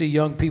good to see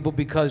young people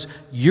because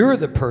you're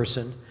the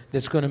person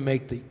that's going to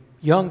make the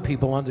young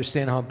people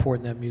understand how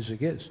important that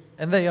music is.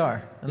 And they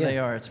are. And Yeah. they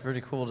are. It's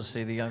pretty cool to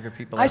see the younger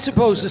people. I after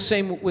suppose show. the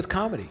same with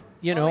comedy.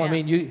 You know, Oh, yeah. I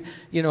mean,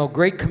 you know,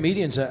 great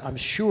comedians, I'm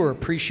sure,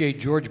 appreciate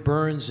George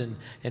Burns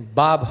and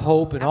Bob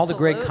Hope and all the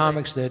great Absolutely.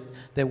 comics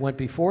that went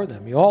before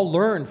them. You all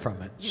learn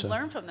from it. You so.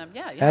 learn from them,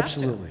 yeah. You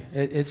Absolutely.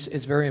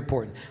 It's very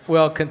important.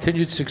 Well,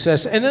 continued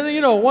success. And then,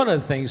 you know, one of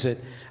the things that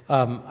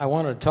I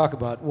wanted to talk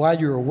about, while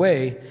you're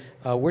away,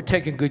 we're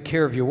taking good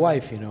care of your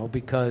wife, you know,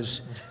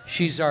 because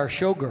she's our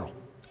showgirl.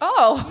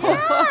 Oh,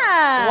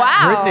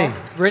 wow.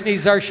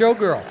 Brittany's our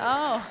showgirl.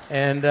 Oh.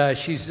 And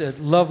she's a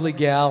lovely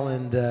gal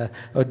and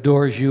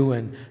adores you,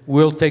 and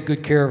we'll take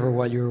good care of her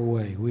while you're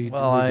away.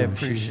 Well, I do.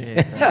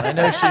 appreciate that. I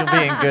know she'll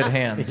be in good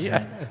hands.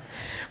 Yeah.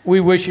 We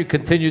wish you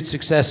continued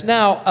success.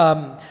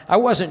 Now, I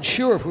wasn't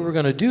sure if we were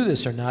going to do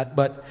this or not,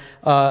 but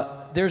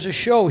there's a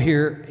show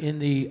here in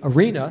the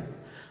arena,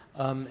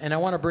 and I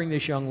want to bring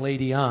this young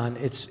lady on.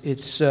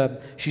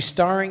 She's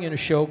starring in a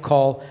show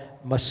called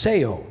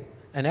Maceo,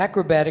 an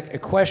acrobatic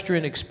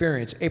equestrian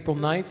experience, April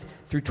 9th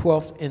through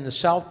 12th in the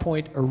South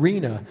Point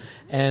Arena.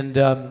 And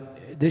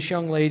this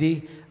young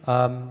lady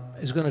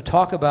is going to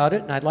talk about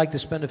it, and I'd like to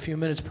spend a few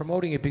minutes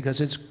promoting it because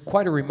it's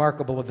quite a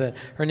remarkable event.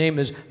 Her name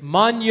is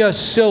Manya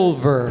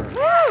Silver.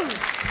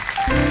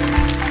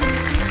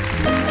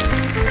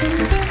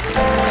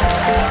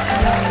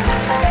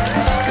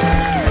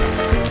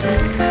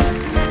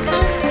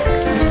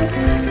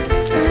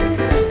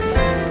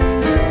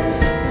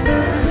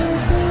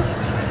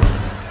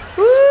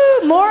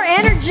 Woo, more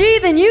energy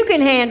than you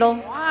can handle.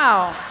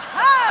 Wow.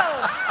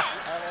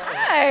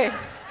 Hey.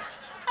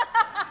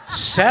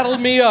 Saddle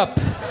me up.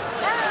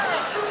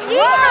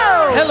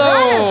 Whoa!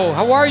 Hello,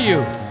 how are you?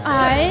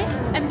 I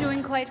am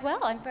doing quite well.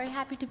 I'm very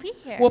happy to be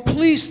here. Well,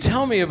 please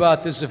tell me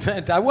about this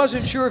event. I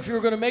wasn't sure if you were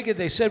going to make it.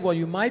 They said, well,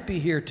 you might be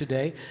here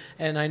today,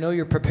 and I know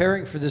you're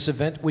preparing for this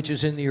event, which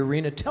is in the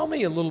arena. Tell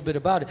me a little bit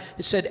about it.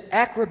 It said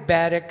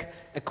acrobatic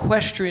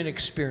equestrian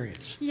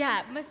experience.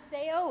 Yeah,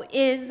 Maceo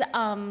is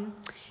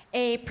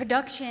a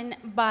production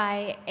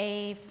by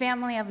a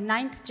family of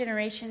 9th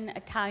generation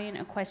Italian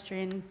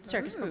equestrian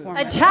circus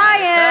performers.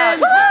 Italian!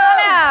 Woo!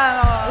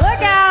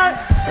 Look out!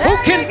 Who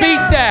can beat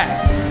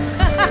that?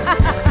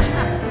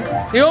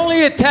 The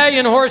only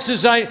Italian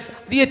horses the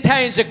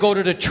Italians that go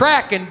to the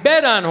track and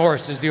bet on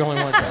horses, the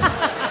only ones. Anyway,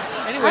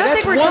 I don't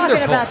that's think we're wonderful.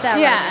 talking about that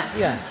right Yeah. now.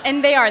 Yeah.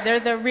 And they're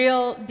the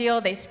real deal.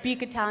 They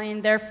speak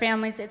Italian. Their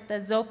families, it's the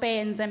Zoppe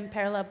and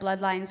Zamperla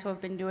bloodlines who have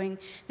been doing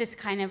this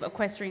kind of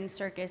equestrian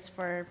circus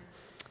for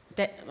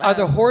Are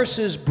the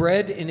horses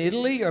bred in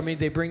Italy? Or, I mean,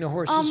 they bring the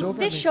horses over?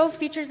 This show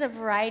features a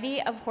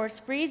variety of horse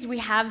breeds. We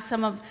have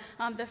some of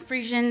the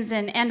Frisians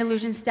and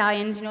Andalusian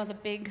stallions. You know, the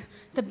big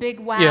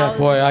wows. Yeah,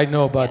 boy, I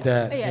know about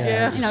that.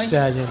 Yeah. You know,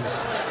 Stallions.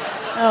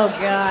 Oh,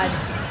 God.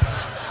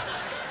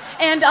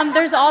 And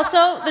there's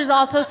also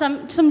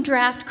some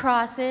draft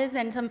crosses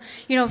and some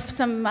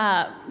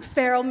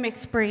feral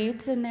mixed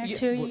breeds in there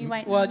too. You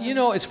might. Well, you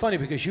know, it's funny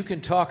because you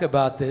can talk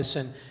about this,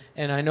 and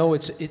I know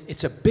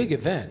it's a big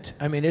event.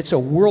 I mean, it's a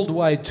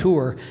worldwide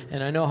tour,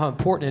 and I know how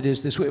important it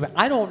is this way. But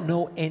I don't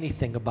know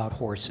anything about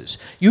horses.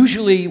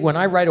 Usually, when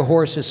I ride a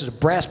horse, there's a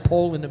brass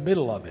pole in the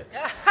middle of it.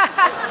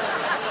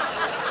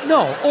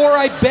 No, or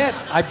I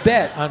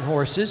bet on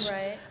horses.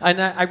 Right. And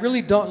I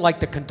really don't like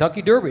the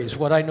Kentucky Derby is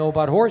what I know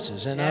about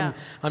horses, and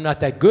I'm not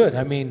that good.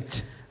 I mean,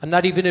 I'm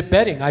not even at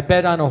betting. I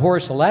bet on a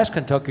horse. The last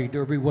Kentucky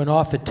Derby went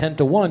off at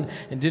 10-1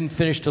 and didn't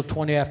finish till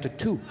 20 after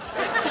 2.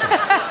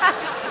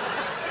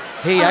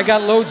 Hey, I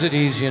got loads of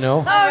these, you know.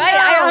 All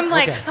right, I'm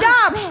like, Okay.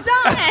 Stop!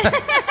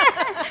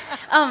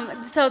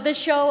 So this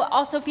show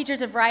also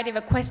features a variety of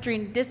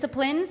equestrian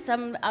disciplines.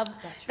 Some of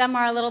them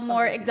are a little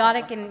more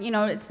exotic, and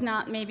it's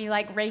not maybe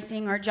like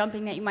racing or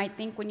jumping that you might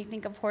think when you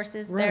think of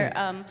horses. Right.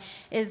 There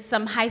is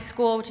some high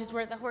school, which is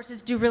where the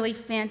horses do really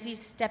fancy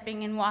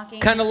stepping and walking.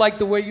 Kind of like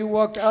the way you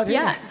walked out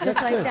here. Yeah, just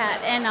That's like good.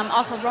 that. And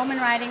also Roman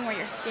riding, where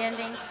you're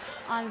standing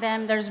on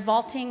them. There's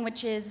vaulting,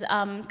 which is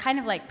kind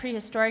of like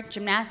prehistoric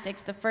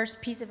gymnastics, the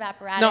first piece of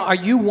apparatus. Now, are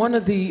you one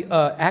of the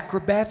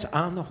acrobats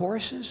on the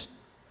horses?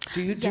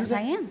 Do you do Yes, that?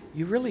 I am.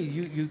 You really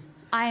you.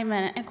 I'm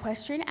an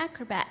equestrian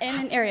acrobat and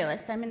an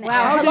aerialist. I'm in the Wow,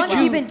 air. how long did have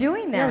you you- been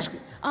doing that?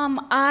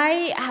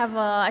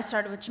 I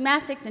started with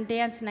gymnastics and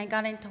dance, and I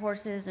got into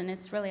horses, and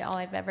it's really all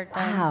I've ever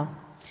done. Wow.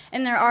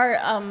 And there are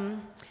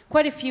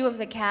quite a few of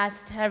the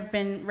cast have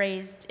been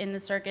raised in the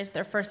circus.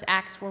 Their first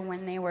acts were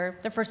when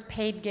their first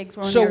paid gigs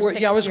were when they were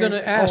 6 I was going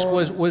years to ask,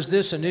 old. was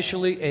this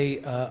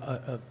initially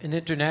an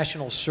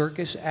international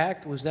circus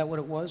act? Was that what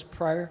it was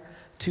prior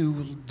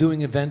to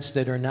doing events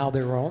that are now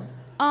their own?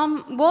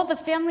 Well, the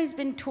family's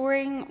been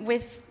touring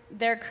with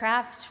their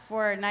craft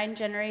for 9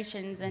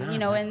 generations, and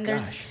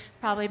there's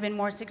probably been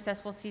more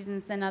successful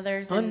seasons than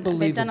others. And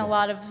they've done a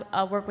lot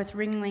of work with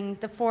Ringling.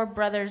 The 4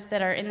 brothers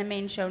that are in the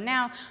main show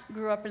now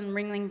grew up in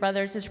Ringling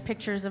Brothers. There's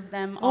pictures of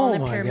them all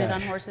in a pyramid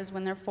on horses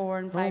when they're 4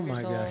 and 5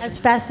 years old. That's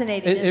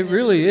fascinating. It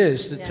really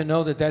is to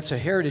know that that's a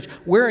heritage.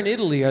 Where in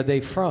Italy are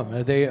they from?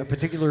 Are they a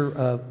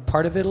particular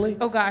part of Italy?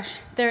 Oh gosh,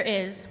 there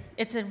is.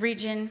 It's a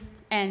region,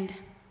 and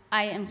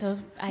I am so.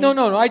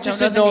 No. I just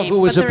didn't know if it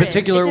was a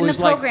particular. It's in was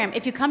the like program.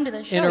 If you come to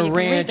the show, in a you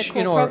ranch, can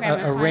read the cool program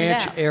a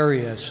ranch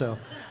area. So,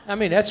 I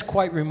mean, that's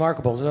quite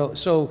remarkable.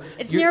 So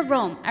it's near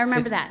Rome. I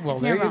remember that. Well,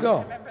 it's near there you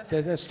Rome.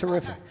 go. That's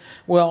terrific.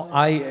 Well,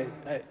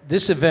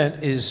 this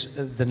event is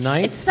the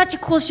 9th. It's such a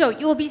cool show.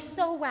 You will be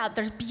so wowed.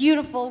 There's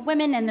beautiful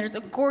women and there's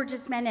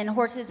gorgeous men and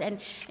horses,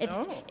 and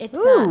it's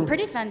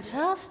pretty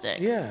fantastic.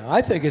 Yeah,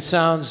 I think it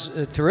sounds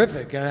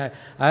terrific. And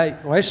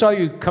when I saw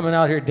you coming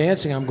out here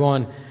dancing, I'm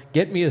going,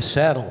 get me a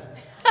saddle.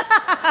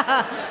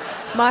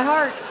 My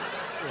heart.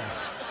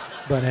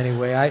 But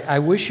anyway, I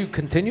wish you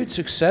continued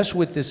success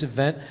with this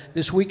event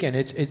this weekend.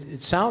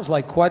 It sounds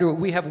like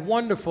we have a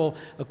wonderful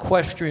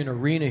equestrian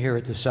arena here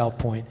at the South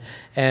Point,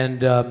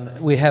 and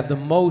we have the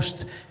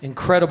most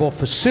incredible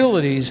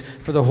facilities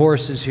for the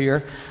horses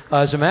here.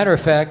 As a matter of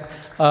fact,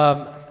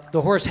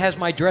 the horse has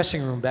my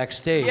dressing room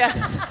backstage.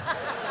 Yes.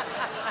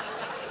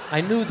 I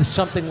knew that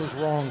something was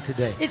wrong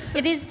today.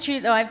 It is true,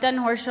 though. I've done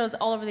horse shows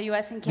all over the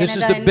U.S. and Canada.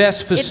 This is the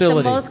best facility.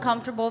 It's the most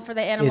comfortable for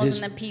the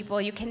animals and the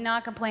people. You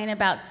cannot complain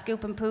about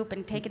scoop and poop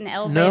and taking the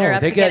elevator No,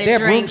 up they to get a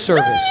have drink. room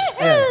service.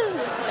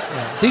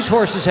 Yeah. These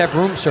horses have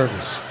room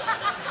service.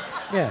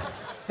 Yeah.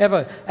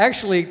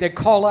 Actually, they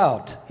call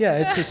out. Yeah,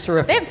 it's just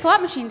terrific. They have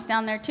slot machines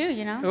down there, too,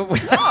 you know? Oh,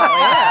 yeah,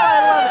 I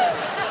love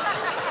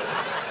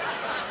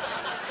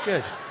it. It's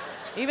good.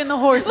 Even the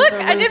horses Look, are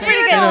I did losing.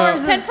 pretty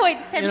good. 10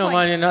 points, 10 You know, points.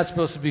 man, you're not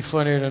supposed to be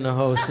funnier than the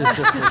host. This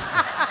is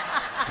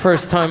the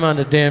first time on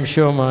the damn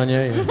show, Manya.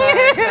 It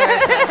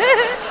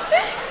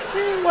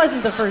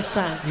wasn't the first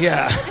time.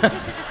 Yeah.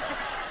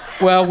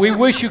 Well, we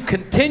wish you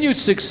continued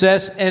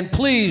success, and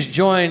please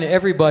join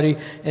everybody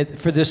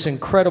for this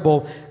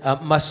incredible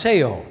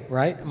Maceo,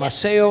 right? Yes,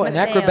 Maceo, an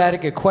Maceo.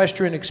 acrobatic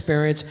equestrian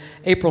experience,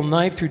 April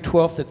 9th through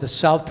 12th at the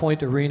South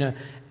Point Arena.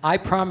 I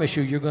promise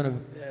you're going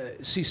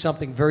to see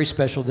something very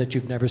special that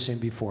you've never seen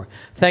before.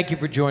 Thank you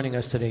for joining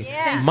us today.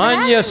 Thanks for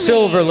Manya having me.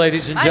 Silver,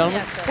 ladies and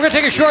gentlemen. We're going to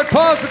take a short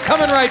pause. We're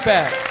coming right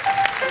back.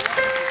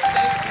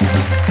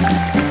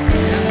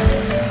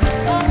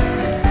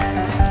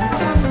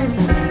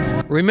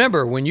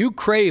 Remember, when you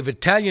crave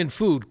Italian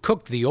food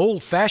cooked the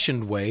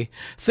old-fashioned way,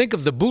 think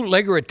of the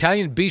Bootlegger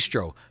Italian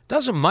Bistro.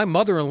 Doesn't my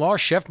mother-in-law,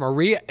 Chef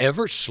Maria,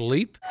 ever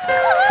sleep?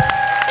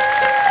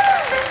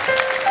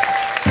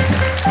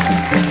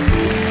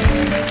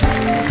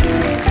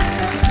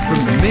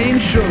 From the main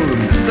showroom,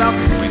 the South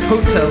Point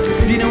Hotel,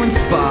 Casino and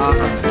Spa on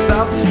the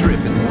South Strip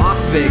in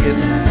Las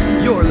Vegas,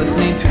 you're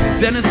listening to The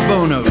Dennis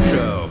Bono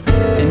Show.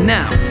 And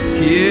now,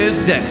 here's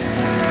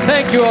Dennis.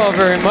 Thank you all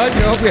very much.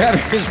 I hope you're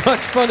having as much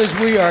fun as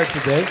we are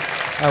today.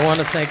 I want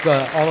to thank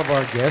all of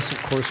our guests,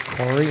 of course,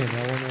 Corrie and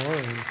Eleanor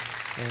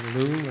and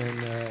Lou,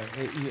 and a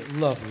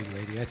lovely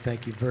lady. I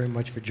thank you very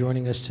much for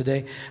joining us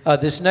today.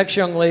 This next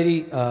young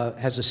lady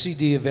has a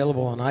CD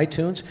available on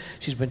iTunes.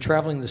 She's been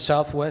traveling the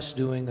Southwest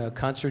doing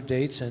concert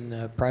dates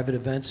and private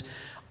events.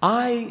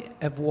 I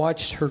have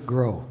watched her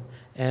grow,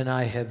 and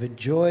I have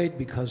enjoyed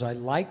because I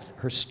liked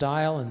her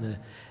style and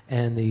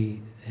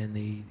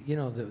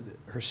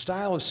her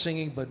style of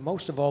singing, but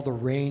most of all the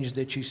range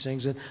that she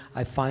sings in.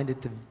 I find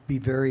it to be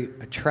very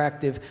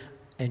attractive,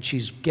 and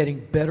she's getting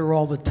better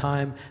all the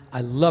time.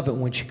 I love it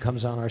when she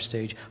comes on our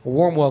stage. A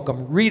warm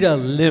welcome, Rita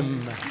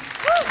Lim.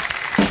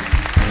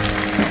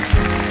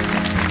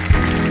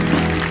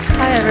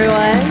 Hi,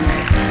 everyone.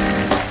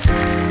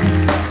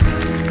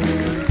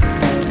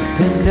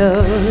 Who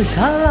knows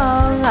how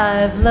long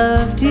I've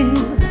loved you?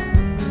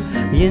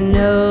 You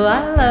know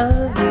I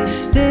love you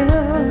still.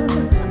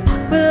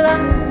 Will I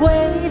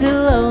wait a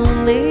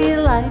lonely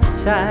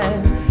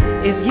lifetime?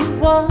 If you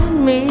want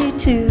me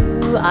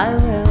to, I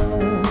will.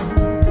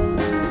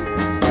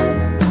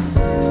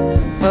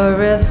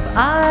 For if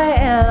I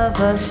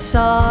ever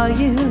saw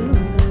you,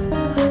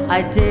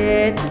 I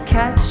did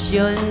catch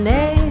your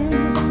name,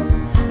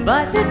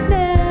 but it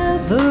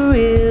never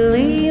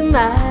really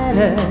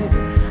mattered.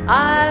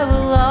 I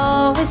will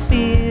always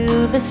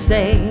feel the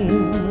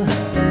same.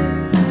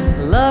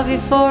 Love you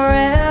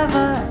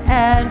forever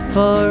and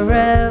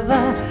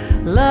forever.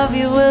 Love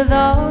you with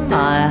all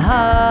my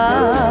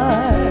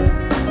heart.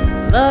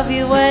 Love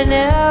you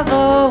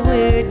whenever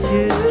we're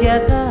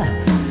together.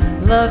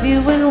 Love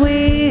you when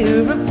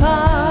we're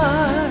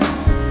apart.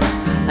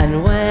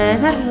 And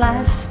when at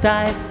last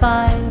I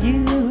find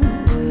you,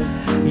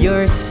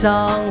 your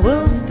song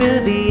will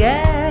fill the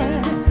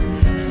air.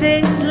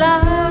 Sing it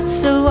loud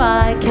so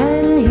I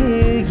can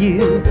hear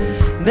you.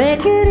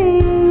 Make it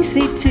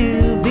easy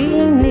to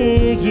be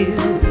near you.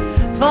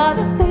 For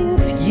the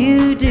things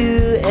you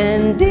do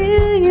and do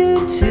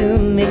you to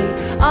me,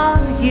 oh,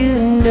 you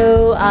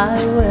know I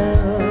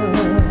will.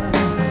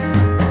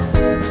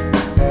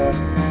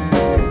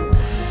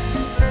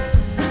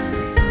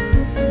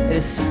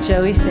 Miss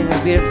Joey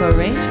Singer. Beautiful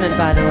arrangement,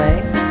 by the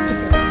way.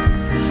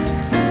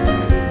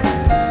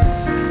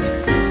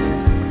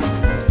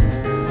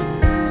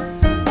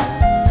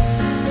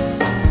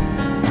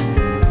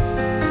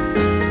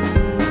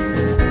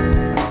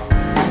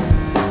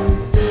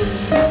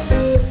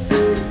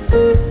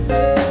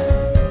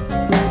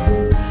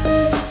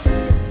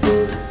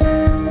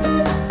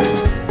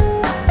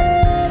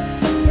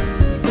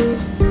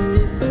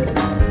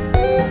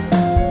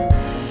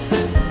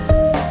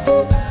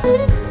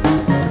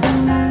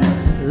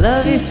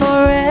 Love you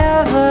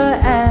forever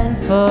and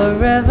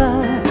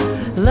forever.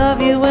 Love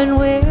you when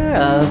we're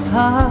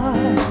apart.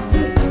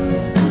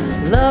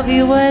 Love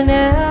you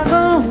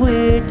whenever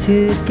we're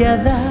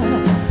together.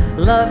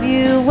 Love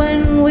you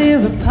when we're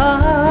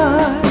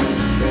apart.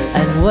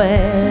 And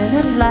when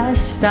at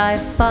last I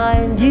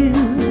find you,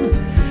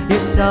 your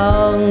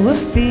song will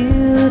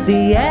fill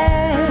the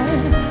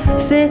air.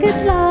 Sing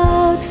it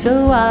loud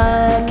so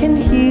I can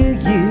hear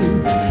you.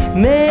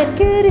 Make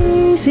it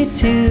easy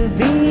to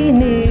be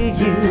near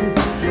you.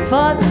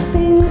 For the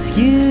things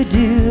you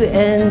do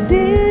and do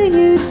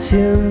you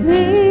to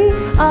me,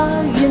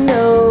 oh, you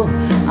know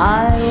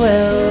I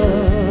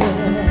will.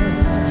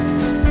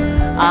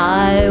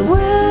 I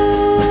will.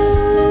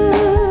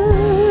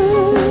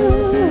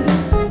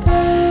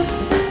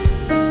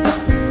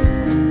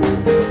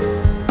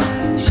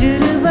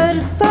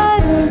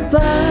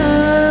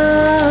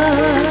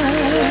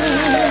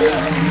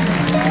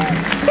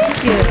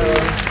 Thank you.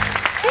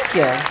 Thank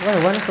you. What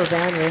a wonderful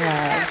band we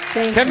have.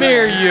 Thank you. Come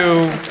here,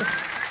 you.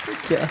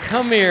 Thank you.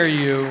 Come here,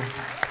 you.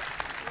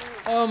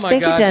 Oh my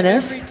Thank you, gosh!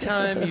 Dennis. Every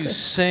time you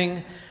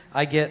sing,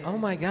 I get, oh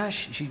my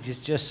gosh! She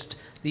just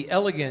the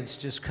elegance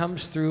just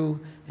comes through,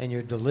 and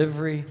your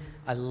delivery.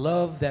 I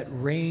love that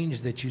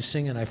range that you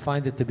sing, and I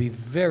find it to be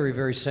very,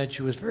 very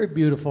sensuous, very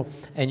beautiful,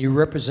 and you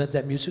represent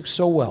that music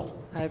so well.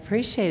 I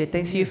appreciate it.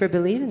 Thanks to you for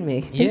believing in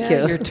me. Thank Yeah,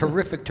 you. you're a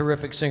terrific,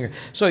 terrific singer.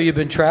 So you've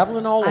been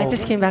traveling all over. I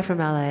just came back from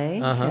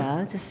LA. Uh-huh.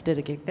 Yeah, just did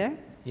a gig there.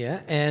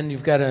 Yeah, and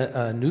you've got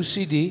a new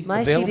CD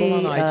My available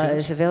CD on iTunes.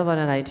 is available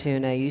on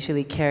iTunes. I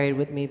usually carry it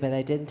with me, but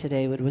I didn't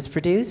today. It was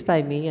produced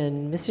by me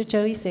and Mr.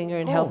 Joey Singer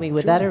and helped me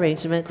with that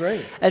arrangement.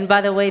 Great. And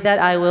by the way, that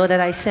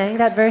I sang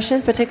that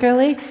version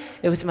particularly,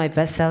 it was my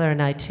bestseller on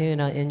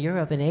iTunes in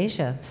Europe and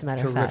Asia, as a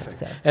matter of fact.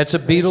 So It's a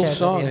I Beatles shared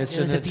song. with you. It's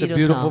It was a Beatles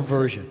beautiful song, so-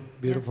 version.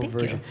 Beautiful thank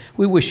version. you.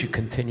 We wish you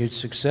continued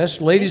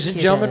success. Ladies and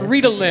you, gentlemen, Dennis.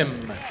 Rita Thank you. Lim.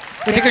 We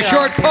Thank take a you.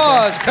 short Thank you.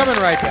 pause. Coming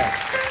right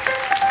back.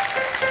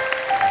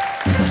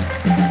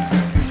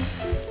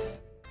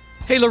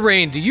 Hey,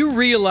 Lorraine, do you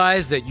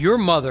realize that your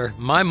mother,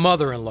 my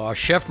mother-in-law,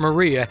 Chef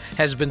Maria,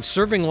 has been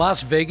serving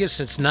Las Vegas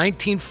since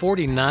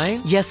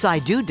 1949? Yes, I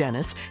do,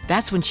 Dennis.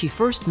 That's when she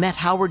first met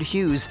Howard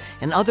Hughes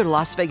and other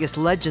Las Vegas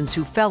legends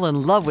who fell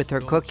in love with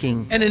her cooking.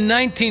 And in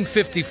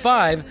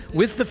 1955,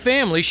 with the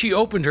family, she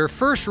opened her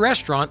first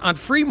restaurant on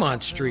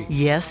Fremont Street.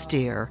 Yes,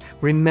 dear.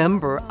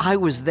 Remember, I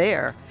was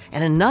there.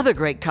 And another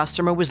great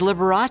customer was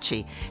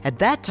Liberace. At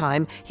that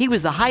time, he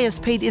was the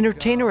highest paid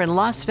entertainer in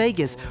Las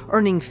Vegas,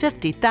 earning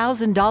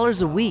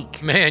 $50,000 a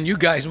week. Man, you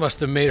guys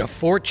must have made a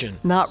fortune.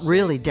 Not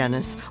really,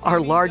 Dennis.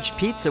 Our large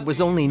pizza was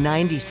only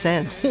 90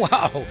 cents.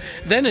 Wow.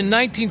 Then in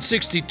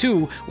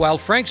 1962, while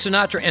Frank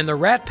Sinatra and the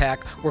Rat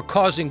Pack were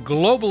causing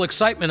global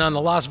excitement on the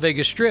Las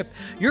Vegas Strip,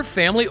 your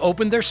family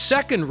opened their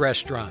second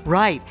restaurant.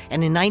 Right,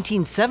 and in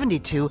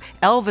 1972,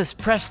 Elvis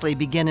Presley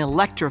began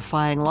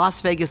electrifying Las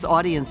Vegas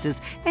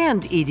audiences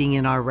and eating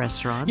in our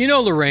restaurants. You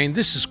know, Lorraine,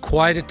 this is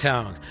quite a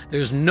town.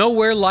 There's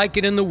nowhere like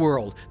it in the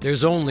world.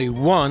 There's only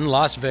one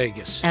Las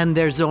Vegas. And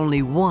there's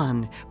only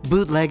one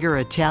Bootlegger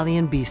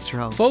Italian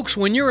Bistro. Folks,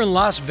 when you're in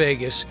Las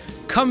Vegas,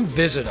 come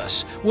visit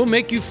us. We'll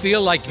make you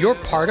feel like you're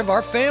part of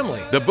our family.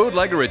 The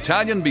Bootlegger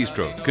Italian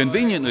Bistro,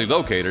 conveniently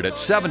located at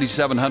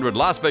 7700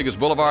 Las Vegas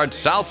Boulevard,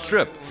 South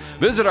Strip.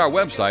 Visit our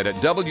website at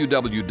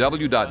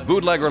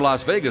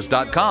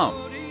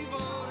www.bootleggerlasvegas.com.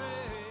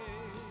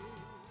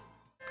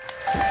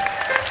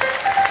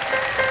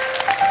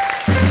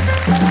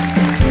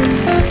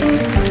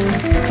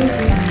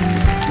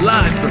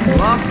 Live from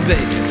Las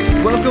Vegas,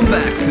 welcome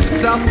back to the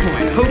South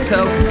Point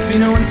Hotel,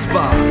 Casino, and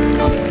Spa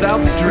on the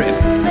South Strip.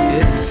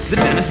 It's the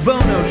Dennis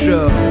Bono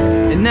Show.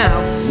 And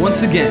now,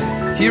 once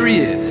again, here he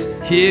is.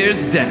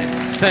 Here's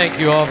Dennis. Thank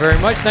you all very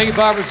much. Thank you,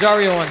 Bob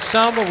Rosario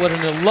Ensemble. What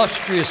an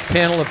illustrious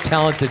panel of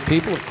talented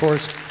people. Of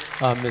course,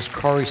 Miss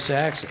Corrie,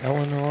 Sachs,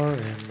 Eleanor,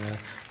 and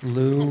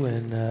Lou,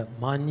 and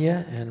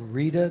Manya, and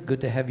Rita.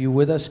 Good to have you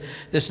with us.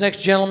 This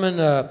next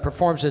gentleman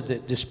performs at the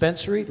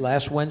Dispensary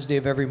last Wednesday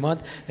of every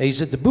month. He's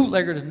at the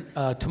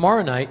Bootlegger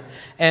tomorrow night.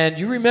 And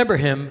you remember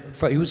him,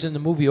 he was in the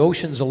movie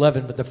Ocean's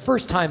 11, but the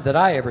first time that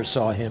I ever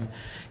saw him,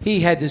 he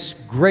had this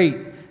great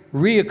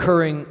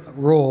reoccurring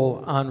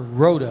role on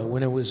Rhoda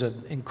when it was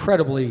an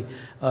incredibly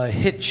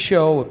hit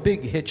show, a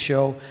big hit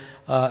show.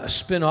 A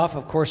spin-off,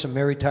 of course, of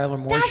Mary Tyler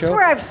Moore That's Show. That's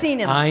where I've seen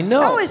him. I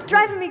know. That was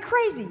driving me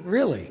crazy.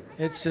 Really?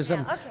 It's just,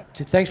 okay.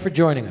 Thanks for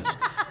joining us.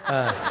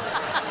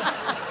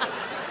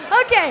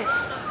 Okay.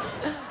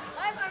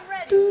 I'm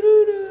ready.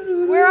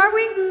 Where are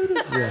we?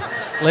 Yeah.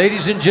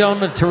 Ladies and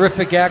gentlemen,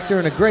 terrific actor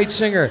and a great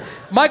singer,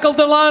 Michael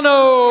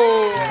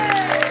Delano.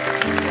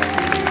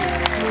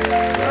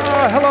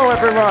 Hello,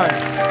 everyone.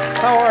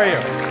 How are you?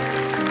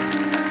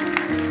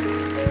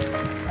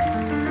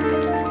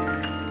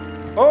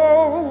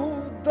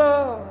 Oh,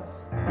 the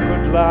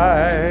good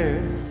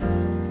life,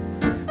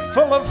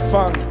 full of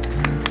fun,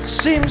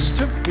 seems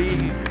to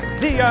be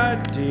the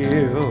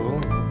ideal.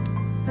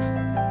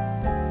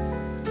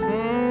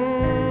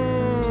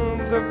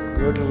 The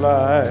good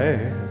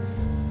life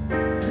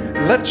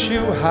lets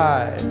you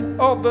hide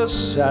all the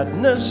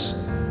sadness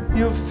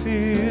you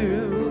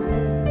feel.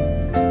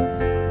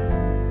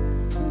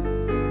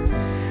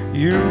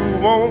 You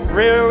won't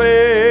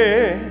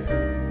really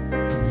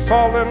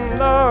fall in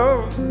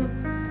love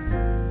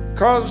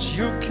 'cause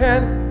you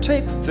can't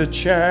take the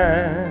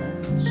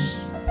chance.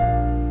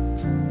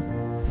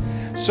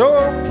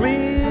 So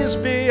please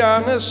be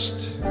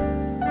honest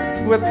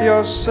with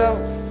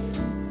yourself.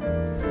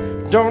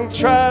 Don't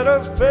try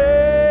to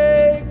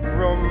fake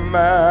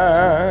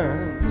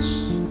romance.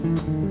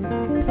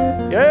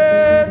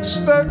 It's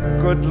the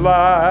good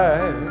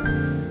life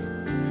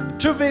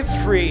to be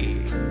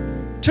free,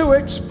 to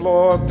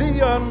explore the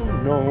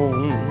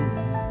unknown.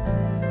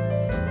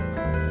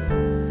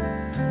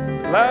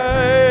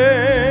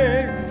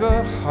 Like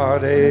the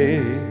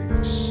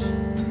heartaches,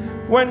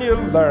 when you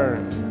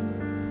learn,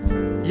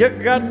 you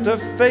got to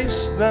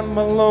face them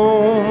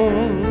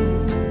alone.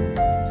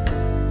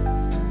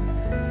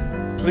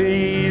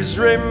 Please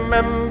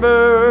remember,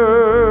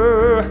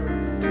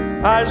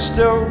 I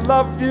still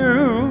love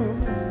you.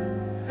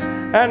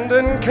 And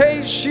in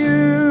case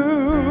you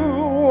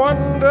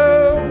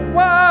wonder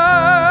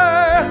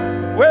why,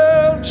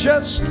 well,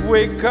 just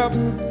wake up,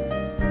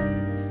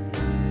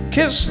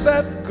 kiss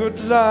that good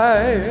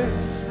life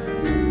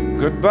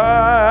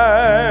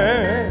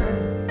goodbye.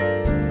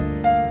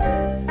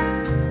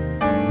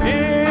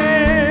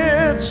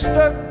 It's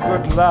the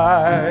good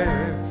life,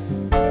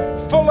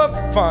 full of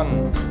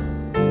fun,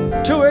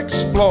 to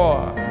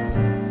explore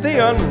the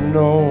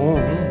unknown.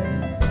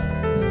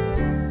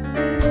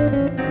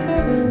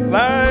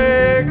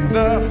 Like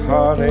the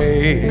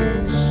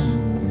heartaches,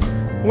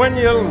 when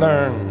you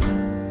learn,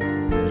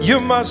 you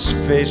must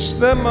face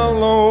them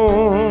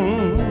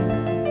alone.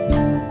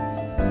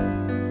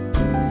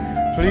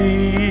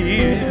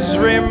 Please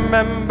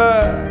remember,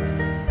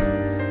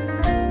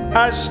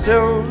 I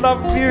still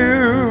love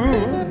you.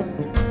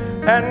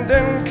 And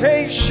in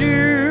case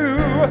you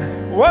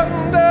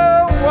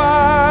wonder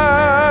why,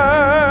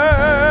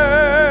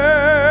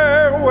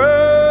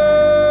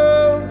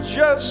 well,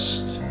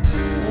 just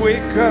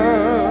wake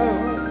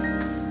up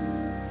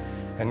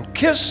and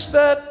kiss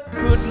that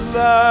good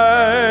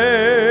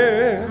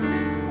life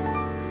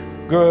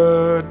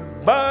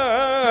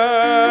goodbye.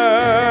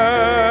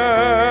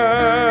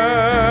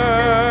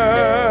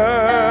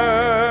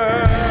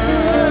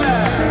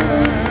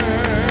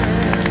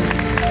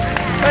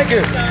 Thank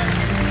you.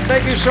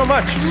 Thank you so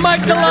much.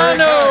 Mike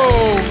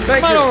Delano.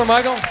 Thank Come you. on over,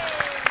 Michael.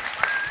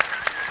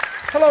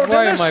 Hello, How are you,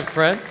 Dennis. my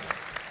friend?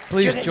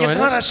 Please join You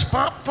got a us.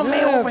 spot for me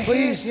Yeah, over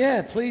please, here?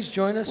 Yeah, please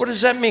join us. What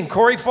does that mean?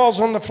 Corrie falls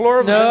on the floor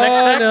of the next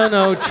act?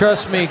 No.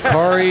 Trust me,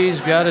 Corrie's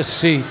got a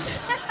seat.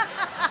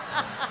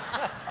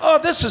 Oh,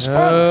 this is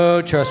fun.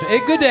 Oh, trust me. Hey,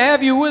 good to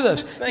have you with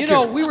us. Thank you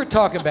know, you. we were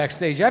talking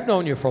backstage. I've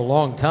known you for a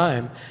long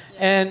time.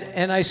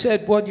 And I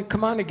said, well, you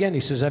come on again. He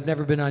says, I've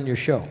never been on your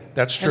show.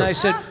 That's true. And I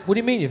said, what do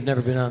you mean you've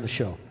never been on the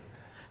show?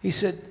 He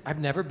said, I've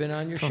never been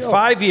on your For show.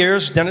 5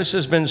 years, Dennis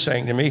has been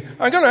saying to me,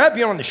 I'm going to have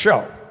you on the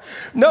show.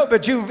 No,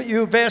 but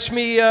you've asked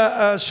me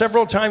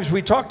several times.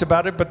 We talked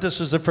about it, but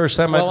this is the first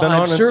time I've been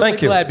I'm on, and certainly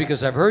thank you. glad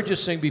because I've heard you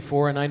sing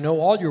before, and I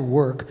know all your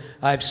work.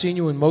 I've seen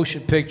you in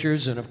motion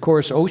pictures, and of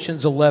course,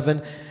 Ocean's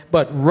 11.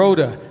 But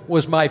Rhoda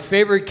was my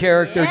favorite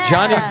character,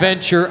 Johnny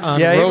Venture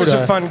on Rhoda. Yeah, he was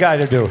a fun guy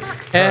to do.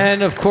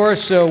 And of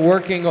course,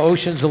 working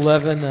Ocean's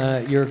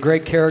 11, you're a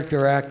great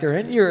character actor,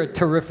 and you're a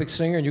terrific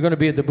singer, and you're going to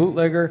be at the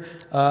Bootlegger.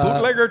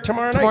 Bootlegger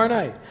tomorrow night? Tomorrow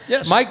night.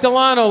 Yes. Mike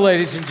Delano,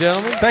 ladies and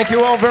gentlemen. Thank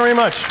you all very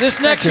much.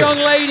 This next young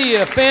lady,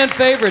 a fan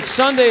favorite,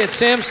 Sunday at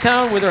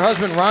Samstown with her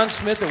husband Ron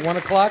Smith at 1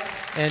 o'clock,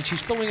 and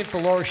she's filling in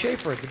for Laura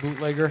Schaefer at the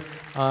Bootlegger.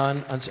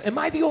 Am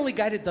I the only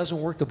guy that doesn't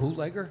work the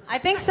Bootlegger? I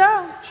think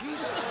so.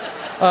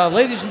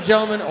 Ladies and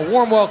gentlemen, a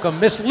warm welcome,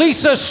 Miss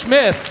Lisa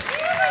Smith.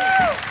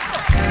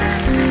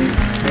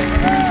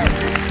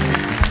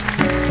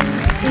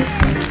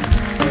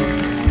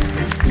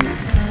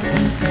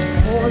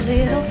 Poor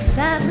little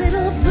sad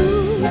little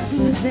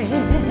blues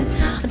there.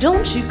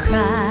 Don't you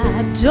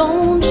cry,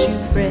 don't you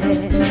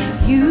fret.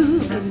 You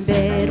can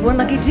bet one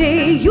lucky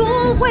day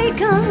you'll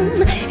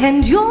waken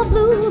and your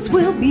blues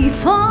will be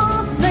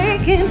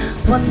forsaken.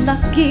 One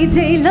lucky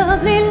day,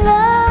 lovely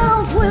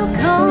love will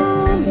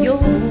come your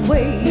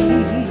way.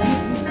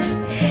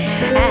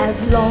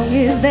 As long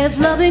as there's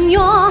love in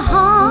your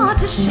heart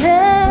to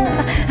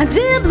share,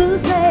 dear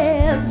blues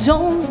there,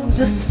 don't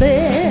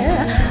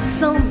despair.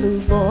 Some blue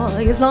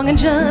boy is longing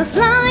just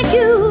like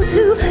you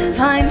to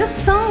find a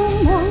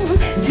someone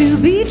to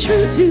be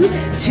true to,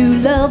 two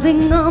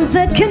loving arms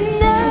that can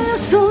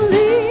nestle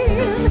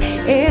near.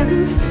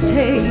 and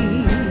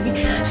stay.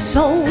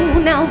 So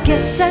now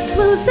get set,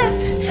 lose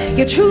it.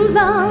 Your true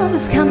love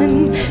is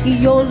coming.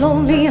 Your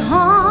lonely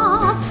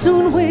heart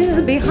soon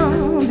will be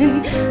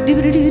humming.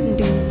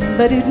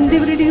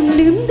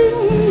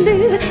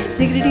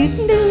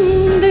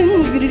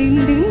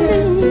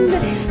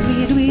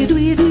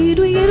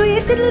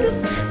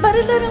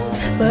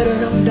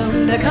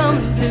 Come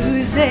and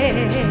lose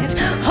it.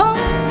 Oh,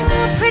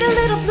 pretty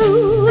little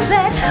blues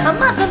it. I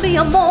mustn't be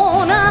a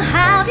mourner.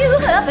 Have you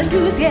heard the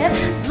news yet?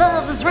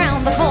 Love is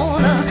round the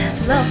corner.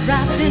 Love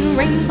wrapped in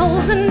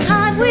rainbows and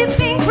tied with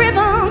pink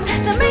ribbons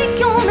to make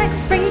your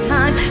next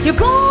springtime your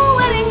gold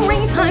wedding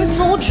ring time.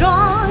 So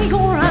dry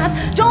your eyes.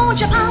 Don't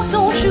you pout,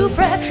 don't you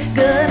fret.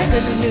 Good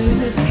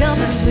news is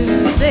coming,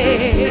 lose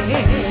it.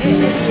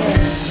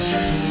 Yeah.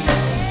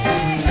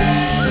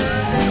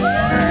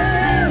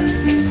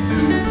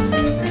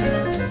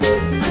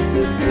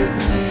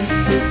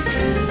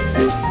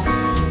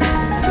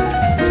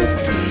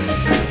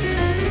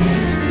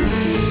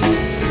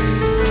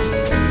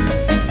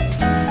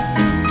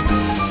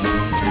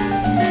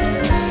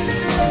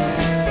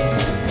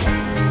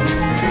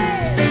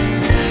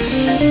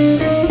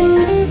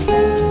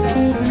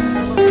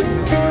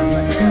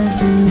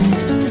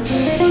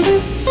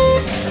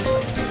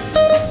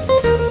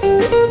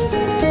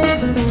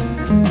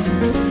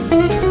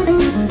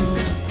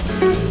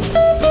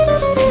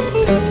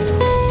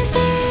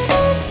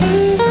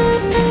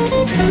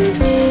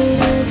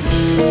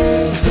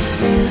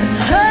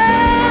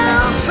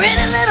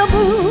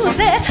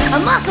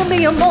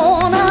 Be a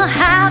mourner,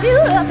 have you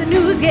heard the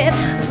news yet?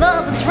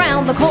 Love is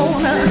round the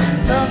corner.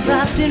 Love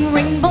wrapped in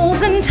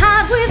rainbows and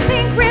tied with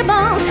pink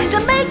ribbons to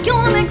make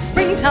your next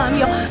springtime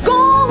your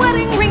gold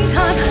wedding ring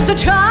time. So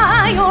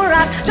try your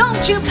eyes,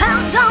 don't you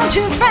pout, don't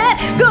you fret.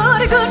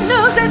 Good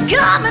news is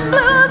coming,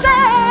 blues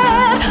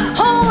it.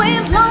 Oh,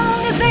 as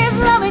long as there's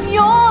love in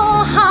your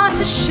heart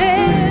to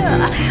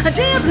share,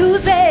 dear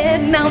blues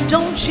it, now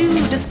don't you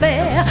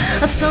despair.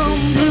 Some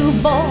blue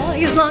boy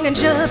is longing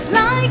just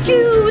like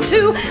you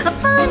to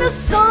find us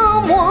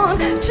someone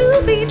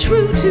to be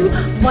true to.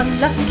 One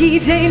lucky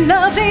day,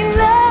 loving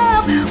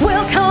love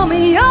will come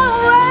your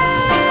way.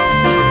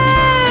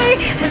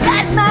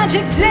 That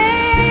magic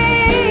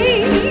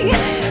day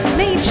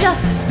may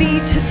just be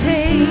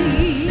today.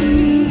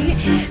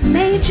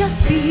 May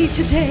just be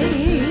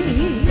today.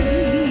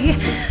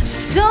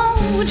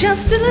 So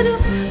just a little,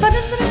 but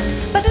a little,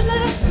 but a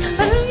little,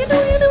 but a little,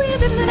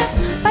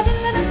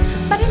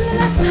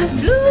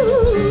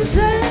 lose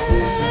it.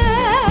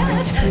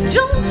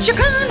 Don't you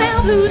cry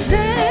now, lose it.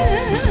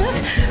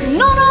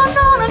 No, no,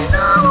 no, no,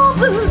 no,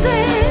 lose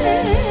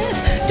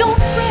it. Don't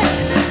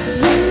fret,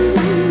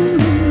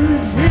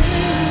 lose it.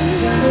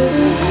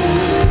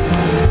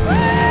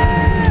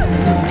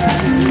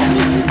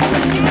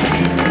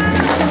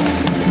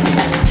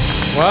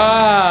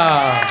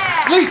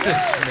 Wow. Lisa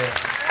Smith.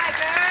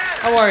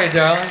 How are you,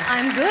 darling?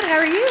 I'm good. How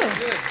are you?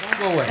 Good. Don't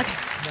go away. Okay.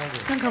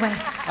 Don't go away.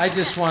 I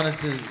just wanted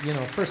to,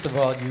 first of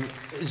all, you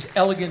as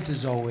elegant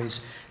as always.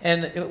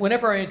 And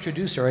whenever I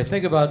introduce her, I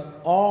think about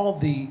all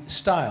the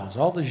styles,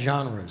 all the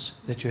genres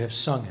that you have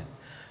sung in.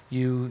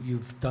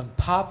 You've done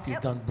pop, you've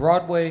done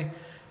Broadway,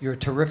 you're a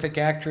terrific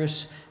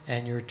actress,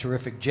 and you're a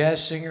terrific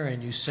jazz singer,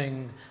 and you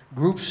sing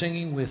group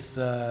singing with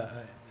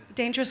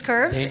Dangerous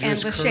Curves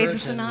and with Shades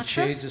of Sinatra.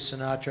 Shades of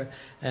Sinatra.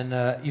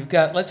 And you've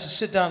got, let's just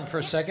sit down for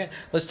a second.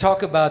 Let's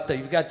talk about,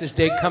 you've got this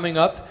date coming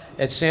up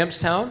at Sam's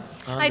Town.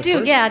 I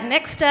do, yeah.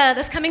 Next,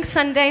 this coming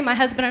Sunday, my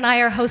husband and I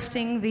are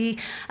hosting the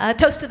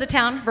Toast of the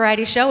Town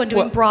variety show and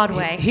doing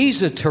Broadway.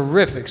 He's a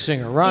terrific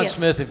singer. Ron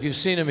Smith, if you've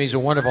seen him, he's a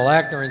wonderful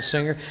actor and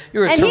singer.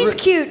 He's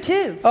cute,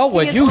 too. Oh,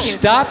 would you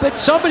stop it?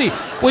 Somebody,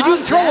 would you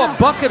throw a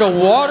bucket of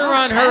water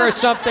on her or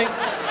something?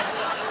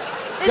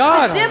 It's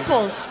the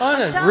dimples.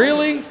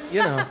 Really?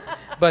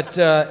 But,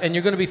 and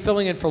you're going to be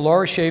filling in for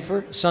Laura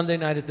Schaefer Sunday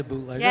night at the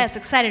Bootlegger. Yes,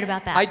 excited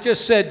about that. I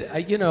just said,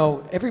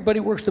 everybody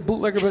works the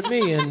Bootlegger but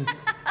me.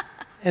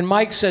 And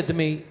Mike said to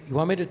me, you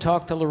want me to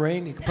talk to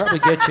Lorraine? You could probably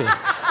get you.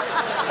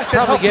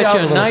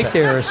 A night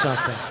there or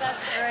something.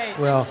 That's great.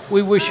 Well,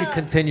 we wish you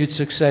continued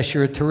success.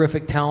 You're a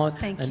terrific talent.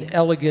 Thank you. An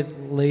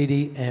elegant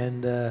lady,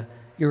 and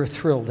you're a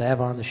thrill to have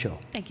on the show.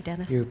 Thank you,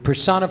 Dennis. You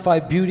personify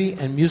beauty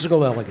and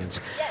musical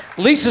elegance. Yes.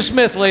 Lisa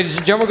Smith, ladies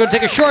and gentlemen. We're going to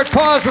take a short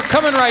pause. We're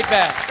coming right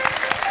back.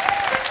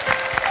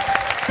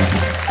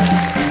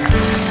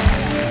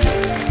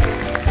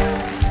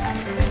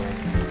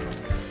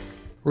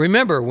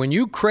 Remember, when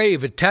you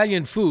crave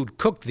Italian food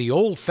cooked the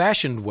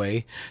old-fashioned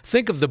way,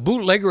 think of the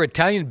Bootlegger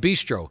Italian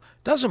Bistro.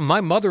 Doesn't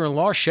my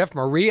mother-in-law, Chef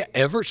Maria,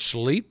 ever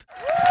sleep?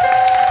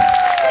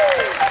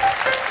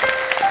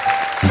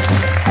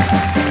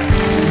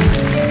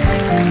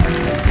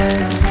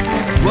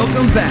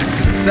 Welcome back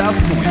to the South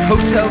Point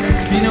Hotel,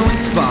 Casino, and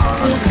Spa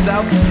on the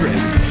South Strip,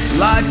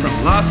 live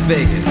from Las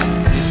Vegas.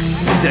 It's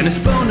the Dennis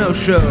Bono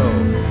Show.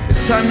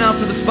 It's time now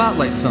for the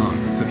Spotlight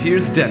song. So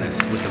here's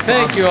Dennis with the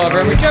Thank you all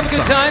very much. Did you have a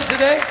good time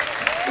today?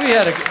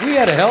 We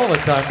had a hell of a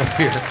time up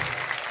here.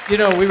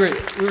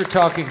 We were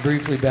talking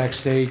briefly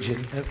backstage,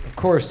 and of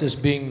course, this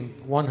being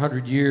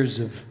 100 years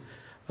of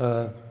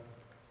the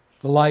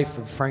life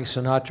of Frank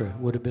Sinatra. It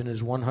would have been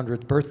his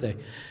 100th birthday.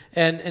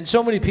 And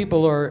so many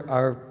people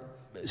are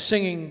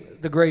singing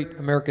the great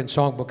American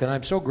Songbook, and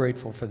I'm so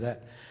grateful for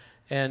that.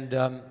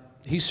 And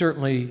he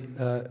certainly,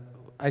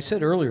 I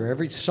said earlier,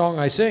 every song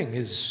I sing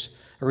is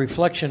a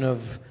reflection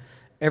of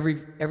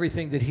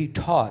everything that he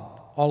taught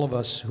all of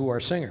us who are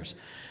singers.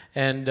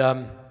 And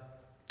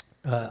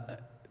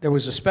there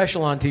was a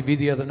special on TV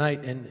the other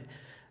night, and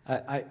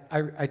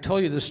I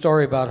told you the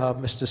story about how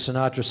Mr.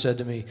 Sinatra said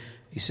to me,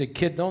 he said,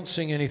 "Kid, don't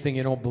sing anything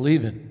you don't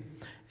believe in."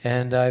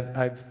 And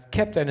I've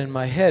kept that in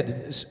my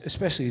head,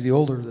 especially the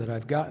older that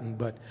I've gotten.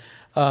 But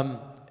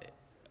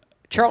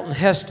Charlton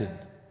Heston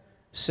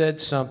said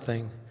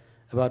something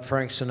about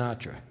Frank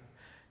Sinatra.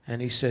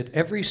 And he said,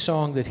 every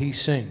song that he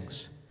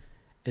sings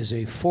is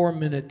a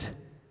 4-minute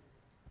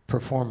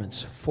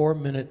performance,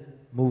 4-minute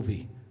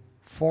movie,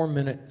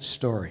 4-minute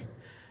story.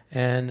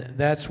 And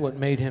that's what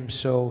made him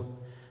so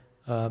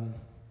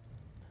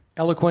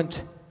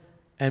eloquent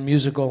and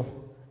musical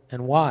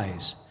and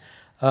wise.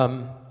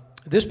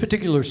 This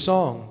particular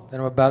song that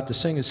I'm about to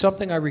sing is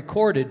something I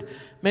recorded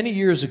many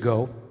years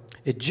ago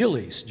at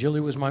Jilly's. Jilly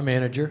was my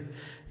manager,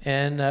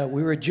 and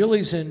we were at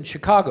Jilly's in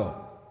Chicago.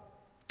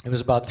 It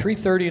was about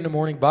 3:30 in the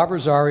morning. Bob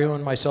Rosario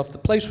and myself, the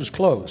place was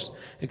closed,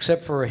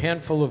 except for a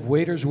handful of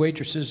waiters,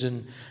 waitresses,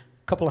 and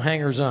a couple of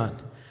hangers-on.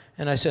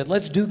 And I said,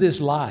 let's do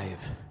this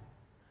live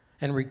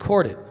and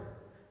record it,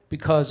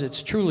 because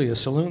it's truly a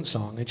saloon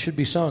song. It should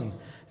be sung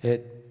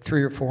at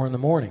 3 or 4 in the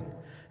morning.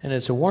 And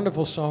it's a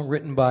wonderful song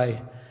written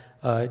by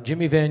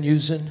Jimmy Van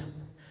Heusen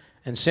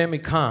and Sammy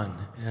Kahn,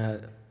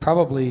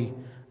 probably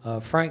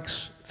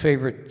Frank's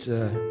favorite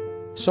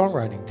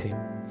songwriting team.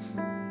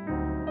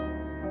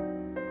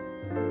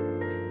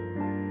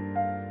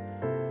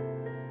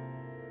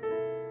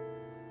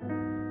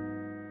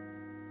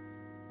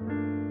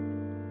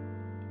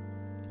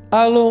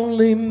 I'll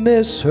only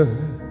miss her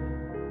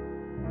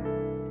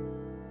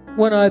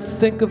when I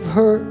think of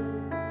her.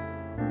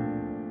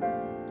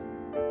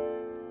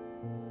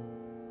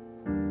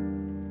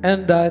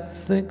 And I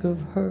think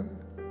of her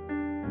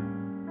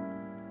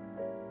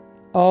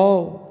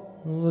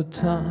all the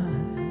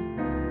time.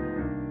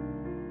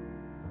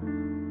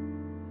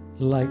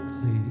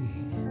 Likely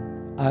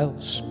I'll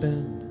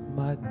spend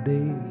my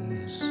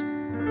days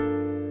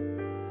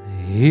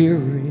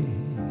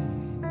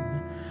hearing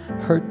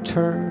her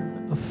turn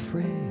of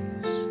phrase,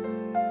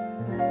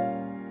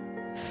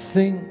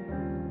 things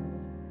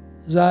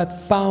I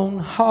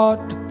found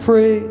hard to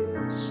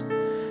praise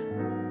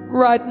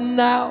right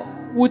now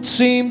would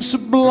seem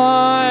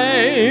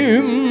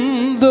sublime.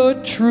 The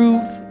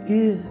truth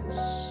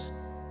is,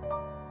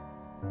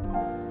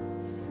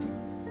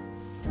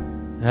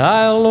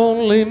 I'll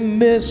only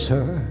miss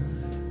her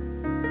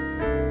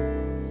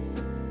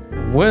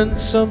when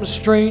some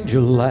stranger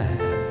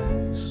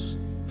laughs,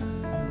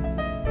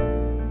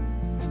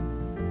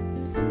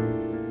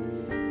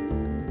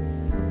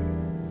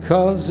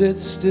 'cause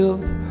it's still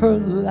her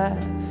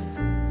laugh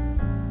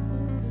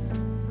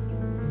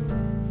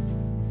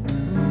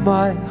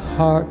my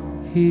heart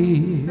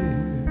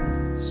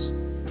hears.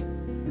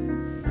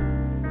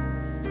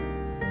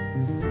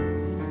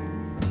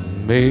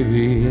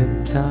 Maybe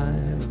in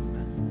time,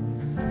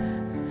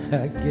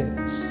 I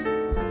guess,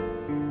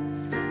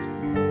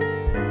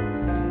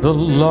 the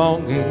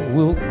longing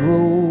will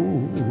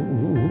grow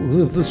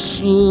the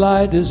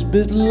slightest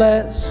bit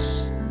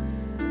less,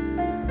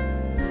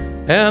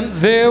 and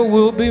there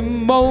will be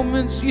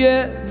moments,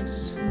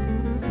 yes,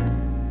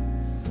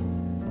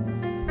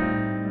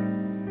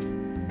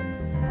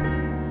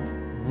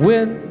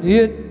 when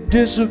it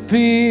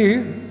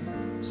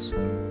disappears.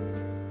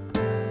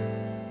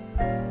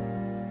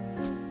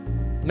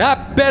 And I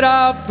bet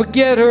I'll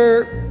forget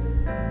her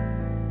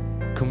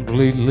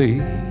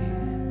completely.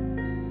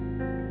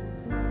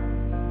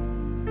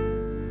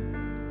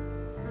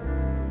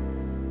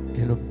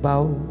 In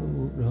about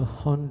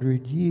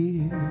 100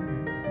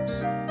 years,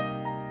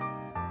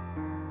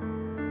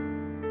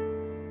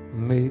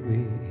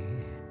 maybe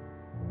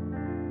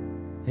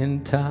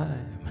in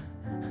time,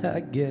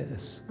 I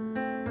guess,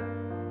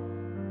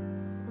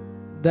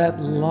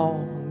 that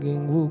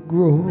longing will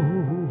grow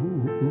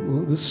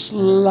the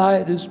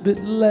slightest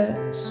bit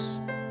less,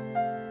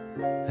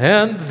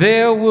 and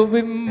there will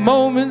be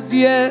moments,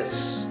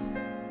 yes,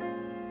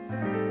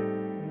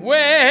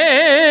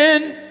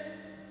 when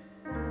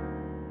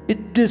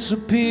it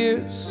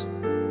disappears.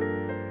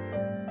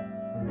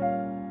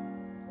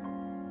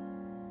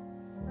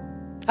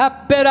 I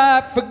bet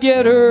I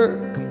forget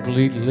her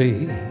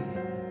completely.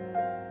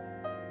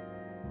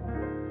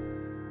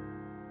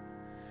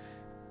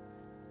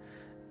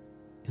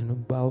 In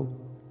about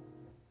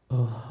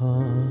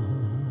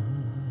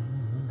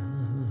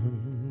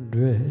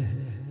 100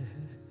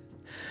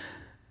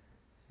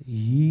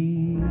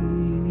 years.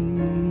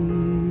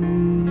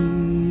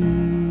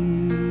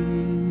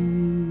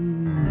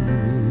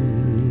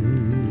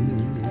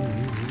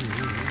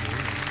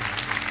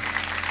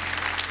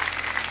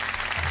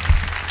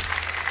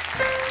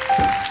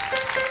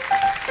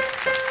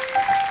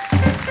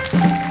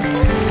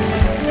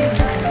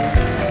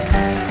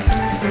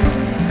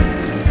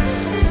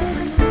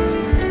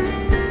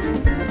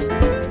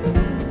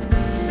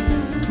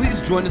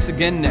 Join us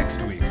again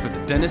next week for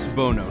the Dennis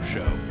Bono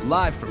Show,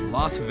 live from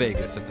Las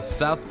Vegas at the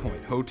South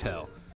Point Hotel.